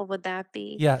wonderful would that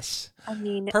be? yes, I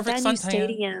mean, perfect that new suntan,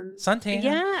 stadium. suntan.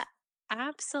 Yeah,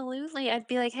 absolutely. I'd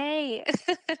be like, hey,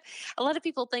 a lot of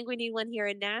people think we need one here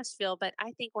in Nashville, but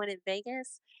I think one in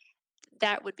Vegas,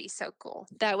 that would be so cool.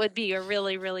 That would be a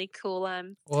really, really cool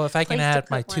Well, if I can place to add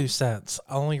my put two one. cents,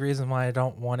 only reason why I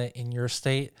don't want it in your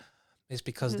state is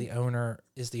because Mhm. the owner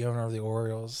is the owner of the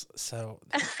Orioles. So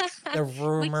the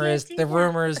We rumor can't is do the that.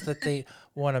 rumor is that they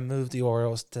want to move the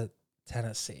Orioles to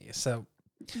Tennessee. So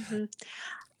Mhm.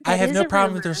 I That have is no a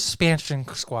problem with their rumor. expansion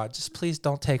squad. Just please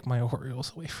don't take my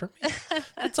Orioles away from me.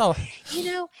 That's all. You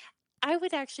know, I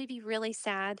would actually be really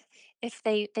sad if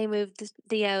they moved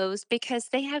the O's because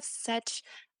they have such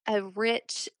a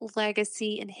rich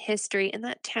legacy and history, and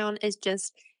that town is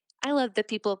just. I love the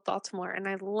people of Baltimore, and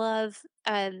I love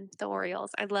the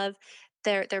Orioles. I love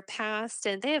their past,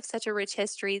 and they have such a rich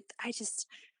history.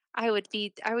 I would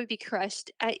be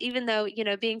crushed. Even though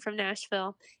being from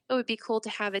Nashville, it would be cool to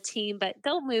have a team, but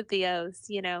don't move the O's.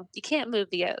 You can't move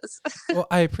the O's. Well,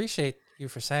 I appreciate you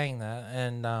for saying that,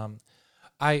 and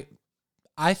I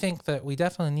I think that we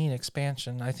definitely need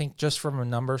expansion. I think just from a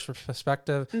numbers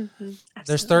perspective, there's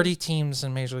Absolutely. 30 teams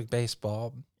in Major League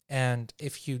Baseball, and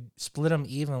if you split them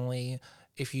evenly,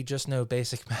 if you just know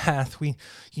basic math, you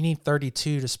need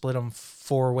 32 to split them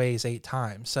four ways 8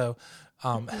 times. So,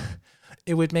 um, Hmm.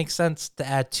 it would make sense to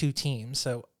add two teams.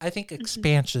 So I think Hmm.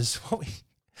 expansion is what we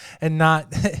and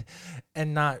not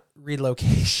and not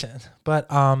relocation. But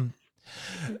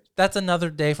Hmm. that's another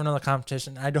day for another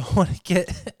competition. I don't want to get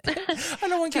I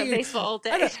don't want to get Talk your baseball all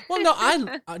I day. don't well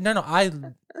no no I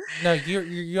no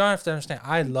you don't have to understand.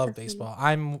 I That's so love funny. baseball.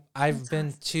 I've That's been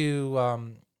awesome.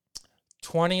 to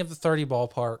 20 of the 30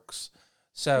 ballparks.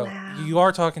 So you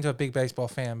are Wow. talking to a big baseball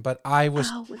fan, but I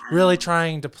was Oh, really wow.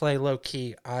 trying to play low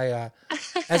key. I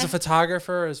as a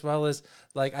photographer as well as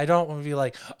like I don't want to be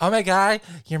like, "Oh my god,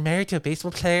 you're married to a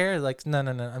baseball player." Like no.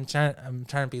 I'm trying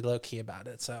to be low key about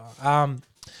it. So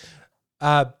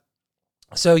uh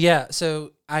so yeah,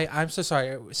 so I'm so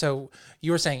sorry. So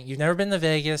you were saying you've never been to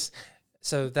Vegas,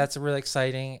 so that's really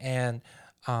exciting and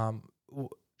um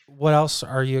what else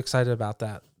are you excited about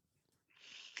that?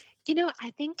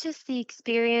 I think just the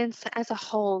experience as a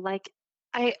whole, like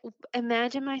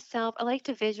imagine myself, I like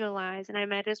to visualize, and I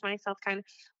imagine myself kind of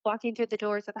walking through the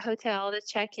doors of a hotel to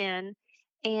check in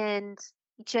and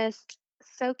just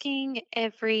soaking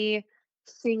every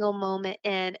single moment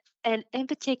in. And in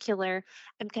particular,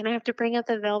 I'm gonna have to bring up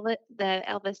the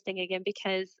Elvis thing again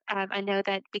because I know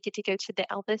that we get to go to the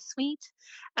Elvis suite.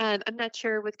 I'm not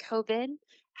sure with COVID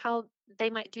how they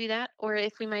might do that or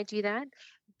if we might do that,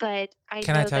 but I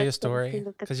Can I know tell you a that's one story? thing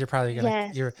that the Because you're probably gonna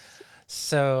yes, you're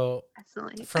so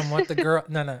absolutely. from what the girl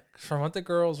no from what the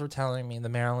girls were telling me in the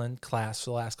Maryland class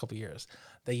for the last couple of years,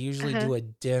 they usually Uh-huh. do a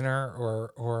dinner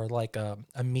or like a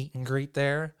meet and greet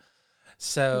there.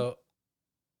 Mhm. So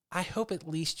I hope at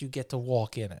least you get to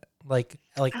walk in it, like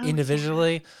Oh, yeah.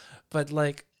 individually, but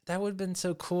like that would have been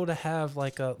so cool to have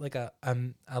like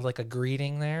a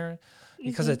greeting there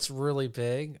because Mhm, it's really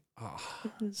big.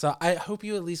 mhm. So I hope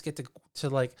you at least get to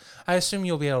like I assume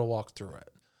you'll be able to walk through it.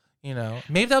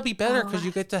 Maybe that'll be better Oh, because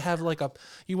you get to have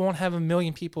you won't have a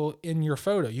million people in your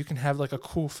photo. You can have like a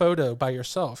cool photo by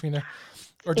yourself,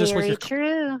 or just with very your.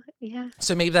 true. Yeah,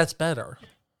 So maybe that's better.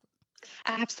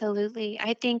 absolutely.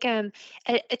 I think,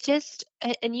 it just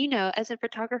and, as a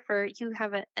photographer, you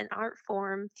have an art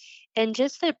form and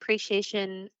just the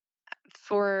appreciation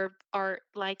for art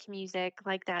like music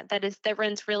like that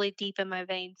runs really deep in my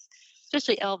veins,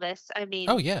 especially Elvis. I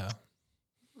Oh mean, yeah,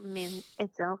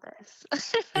 it's Elvis.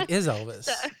 it is So Elvis.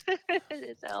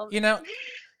 it's You Elvis. know,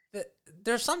 th-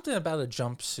 there's something about a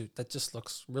jumpsuit that just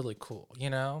looks really cool.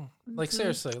 Like Mhm.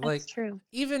 seriously, That's like true.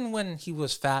 even when he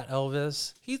was fat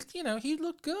Elvis, he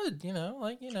looked good.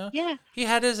 Yeah, He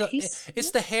had his yeah.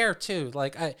 it's the hair too.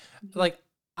 Mhm. Like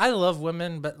I love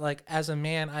women, but like as a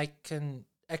man I can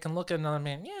look at another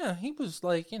man. Yeah, he was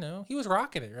he was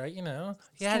rocking it, right? He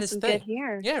He's had got his some good thing.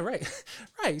 hair. Yeah, right.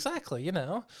 Right, exactly, You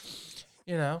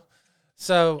know.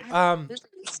 So,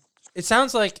 Absolutely. it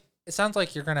sounds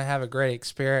like you're gonna have a great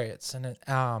experience, and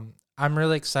I'm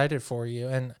really excited for you.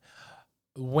 And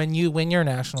when you win your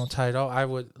national title, I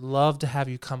would love to have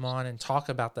you come on and talk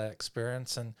about that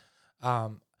experience. And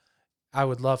um, I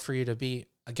would love for you to be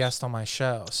a guest on my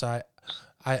show. So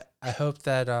I hope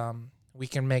that we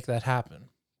can make that happen.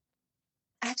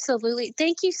 Absolutely.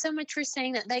 Thank you so much for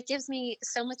saying that. That gives me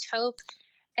so much hope.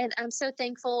 And I'm so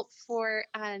thankful for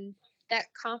that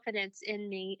confidence in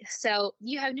me. So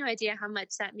you have no idea how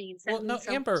much that means. That Well, no, means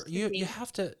so Amber, much to you me.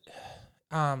 have to.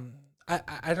 Um,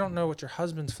 I don't know what your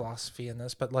husband's philosophy in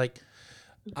this, but like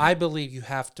Mhm. I believe you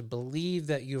have to believe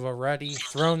that you've already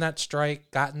thrown that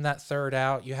strike, gotten that third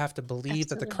out. You have to believe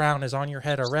that the Absolutely. crown is on your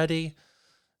head already.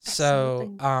 So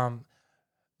Absolutely.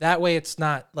 that way it's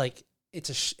not like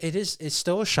it's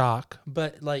still a shock,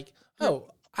 but like, Yep.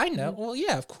 oh, I know. Mhm. Well,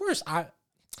 yeah, of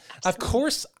Absolutely.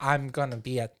 course I'm gonna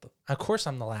be of course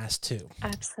I'm the last two. Like,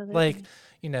 Absolutely.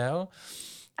 you know,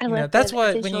 I love that's the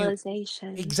why when you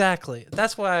visualization. exactly.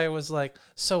 That's why I was like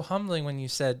so humbling when you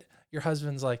said your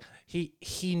husband's like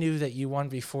he knew that you won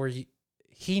before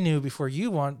he knew before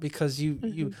you won Hmm. because you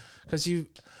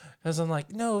because I'm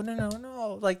like no,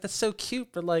 like that's so cute,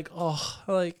 but like, oh,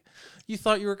 like you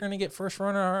thought you were gonna get first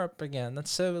runner up again.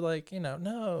 That's so like,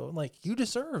 no, like you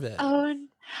deserve it. Oh,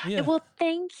 Yeah. well,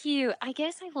 thank you. I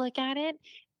guess I look at it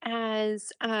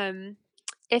as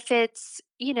if it's,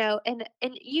 and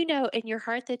in your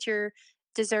heart that you're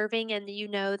deserving and you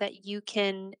know that you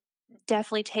can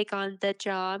definitely take on the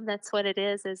job. That's what it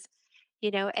is,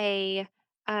 a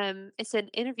it's an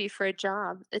interview for a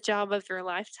job of your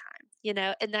lifetime,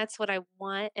 and that's what I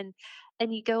want. And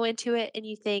you go into it and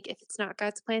you think if it's not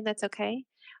God's plan, that's okay.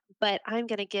 But I'm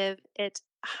gonna give it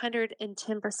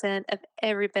 110% of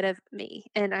every bit of me,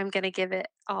 and I'm gonna give it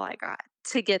all I got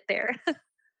to get there.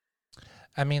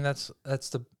 I mean that's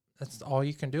all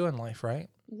you can do in life, right?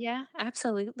 Yeah,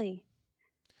 absolutely.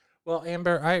 Well,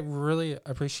 Amber, I really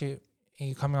appreciate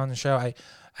you coming on the show. I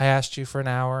asked you for an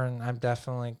hour, and I'm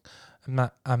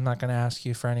not going to ask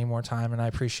you for any more time, and I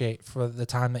appreciate for the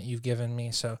time that you've given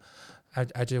me. So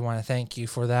I do want to thank you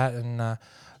for that, and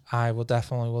I will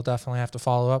definitely have to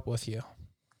follow up with you.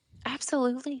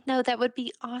 Absolutely. No, that would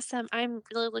be awesome. I'm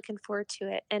really looking forward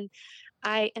to it. And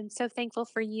I am so thankful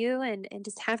for you and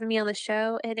just having me on the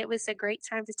show. And it was a great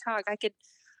time to talk. I could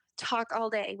talk all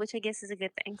day, which I guess is a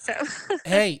good thing. So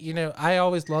Hey, I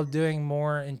always love doing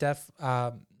more in depth,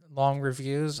 long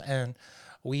reviews, and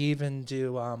we even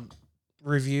do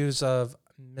reviews of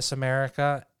Miss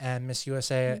America and Miss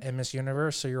USA Mhm, and Miss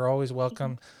Universe. So you're always mhm.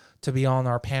 welcome to be on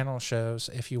our panel shows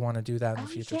if you want to do that in the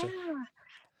Oh future too. yeah.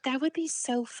 That would be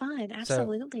so fun. So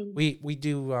Absolutely. we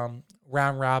do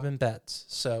round robin bets.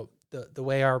 So the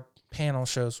way our panel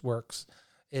shows works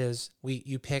is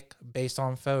you pick based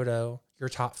on photo your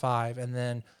top five, and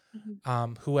then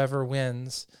Mhm, whoever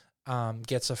wins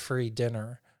gets a free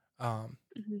dinner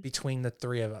mhm, between the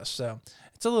three of us. So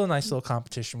it's a little nice mhm. little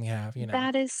competition we have.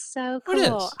 That is so It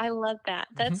cool. is. I love that.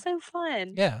 Hmm. That's so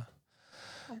fun. Yeah.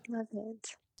 I love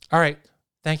it. All right.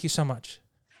 Thank you so much.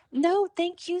 No,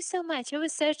 thank you so much. It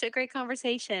was such a great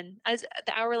conversation. As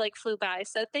the hour like flew by.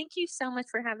 So thank you so much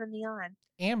for having me on.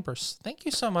 Amber, thank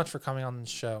you so much for coming on the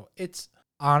show. It's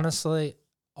honestly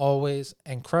always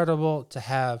incredible to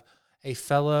have a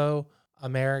fellow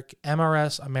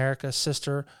MRS America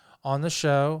sister on the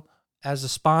show. As a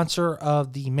sponsor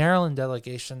of the Maryland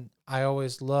delegation, I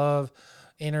always love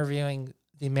interviewing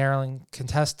the America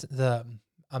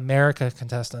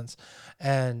contestants,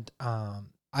 and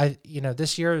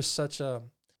this year is such a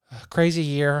crazy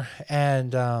year,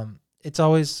 and it's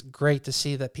always great to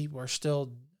see that people are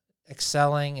still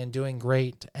excelling and doing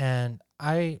great. And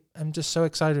I am just so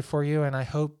excited for you, and I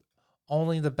hope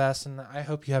only the best. And I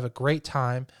hope you have a great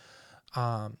time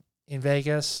in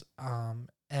Vegas.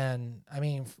 And I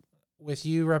mean, with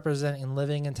you representing and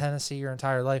living in Tennessee your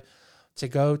entire life, to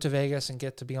go to Vegas and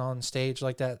get to be on stage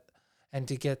like that, and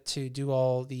to get to do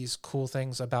all these cool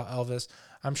things about Elvis,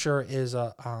 I'm sure is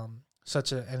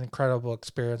such an incredible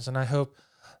experience. And I hope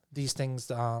these things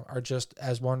are just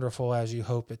as wonderful as you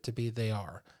hope it to be. They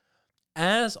are.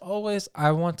 As always,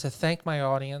 I want to thank my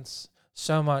audience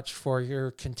so much for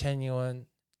your continuous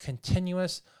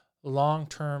long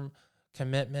term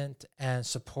commitment and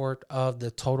support of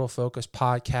the Total Focus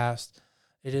podcast.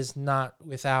 It is not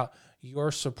without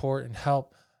your support and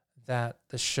help that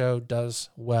the show does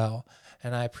well.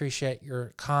 And I appreciate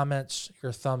your comments,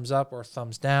 your thumbs up or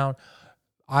thumbs down.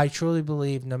 I truly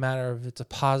believe no matter if it's a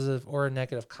positive or a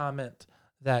negative comment,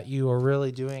 that you are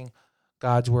really doing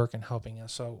God's work and helping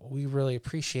us. So we really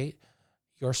appreciate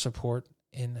your support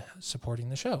in supporting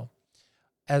the show.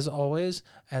 As always,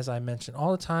 as I mention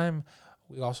all the time,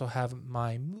 we also have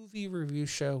my movie review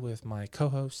show with my co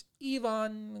host,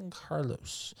 Ivan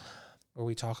Carlos. where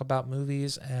we talk about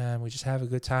movies and we just have a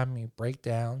good time. We break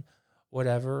down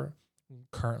whatever we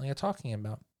currently are talking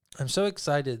about. I'm so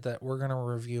excited that we're going to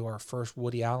review our first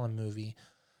Woody Allen movie.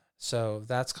 So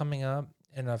that's coming up.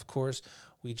 And of course,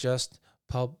 we just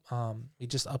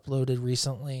uploaded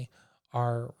recently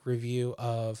our review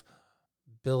of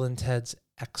Bill and Ted's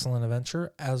Excellent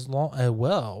Adventure,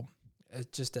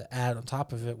 just to add on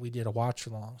top of it, we did a watch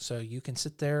along. So you can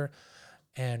sit there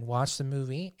and watch the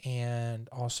movie and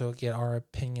also get our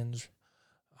opinions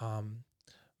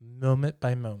moment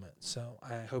by moment. So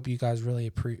I hope you guys really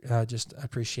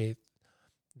appreciate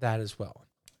that as well.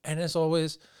 And as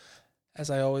always, as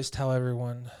I always tell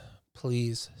everyone,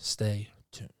 please stay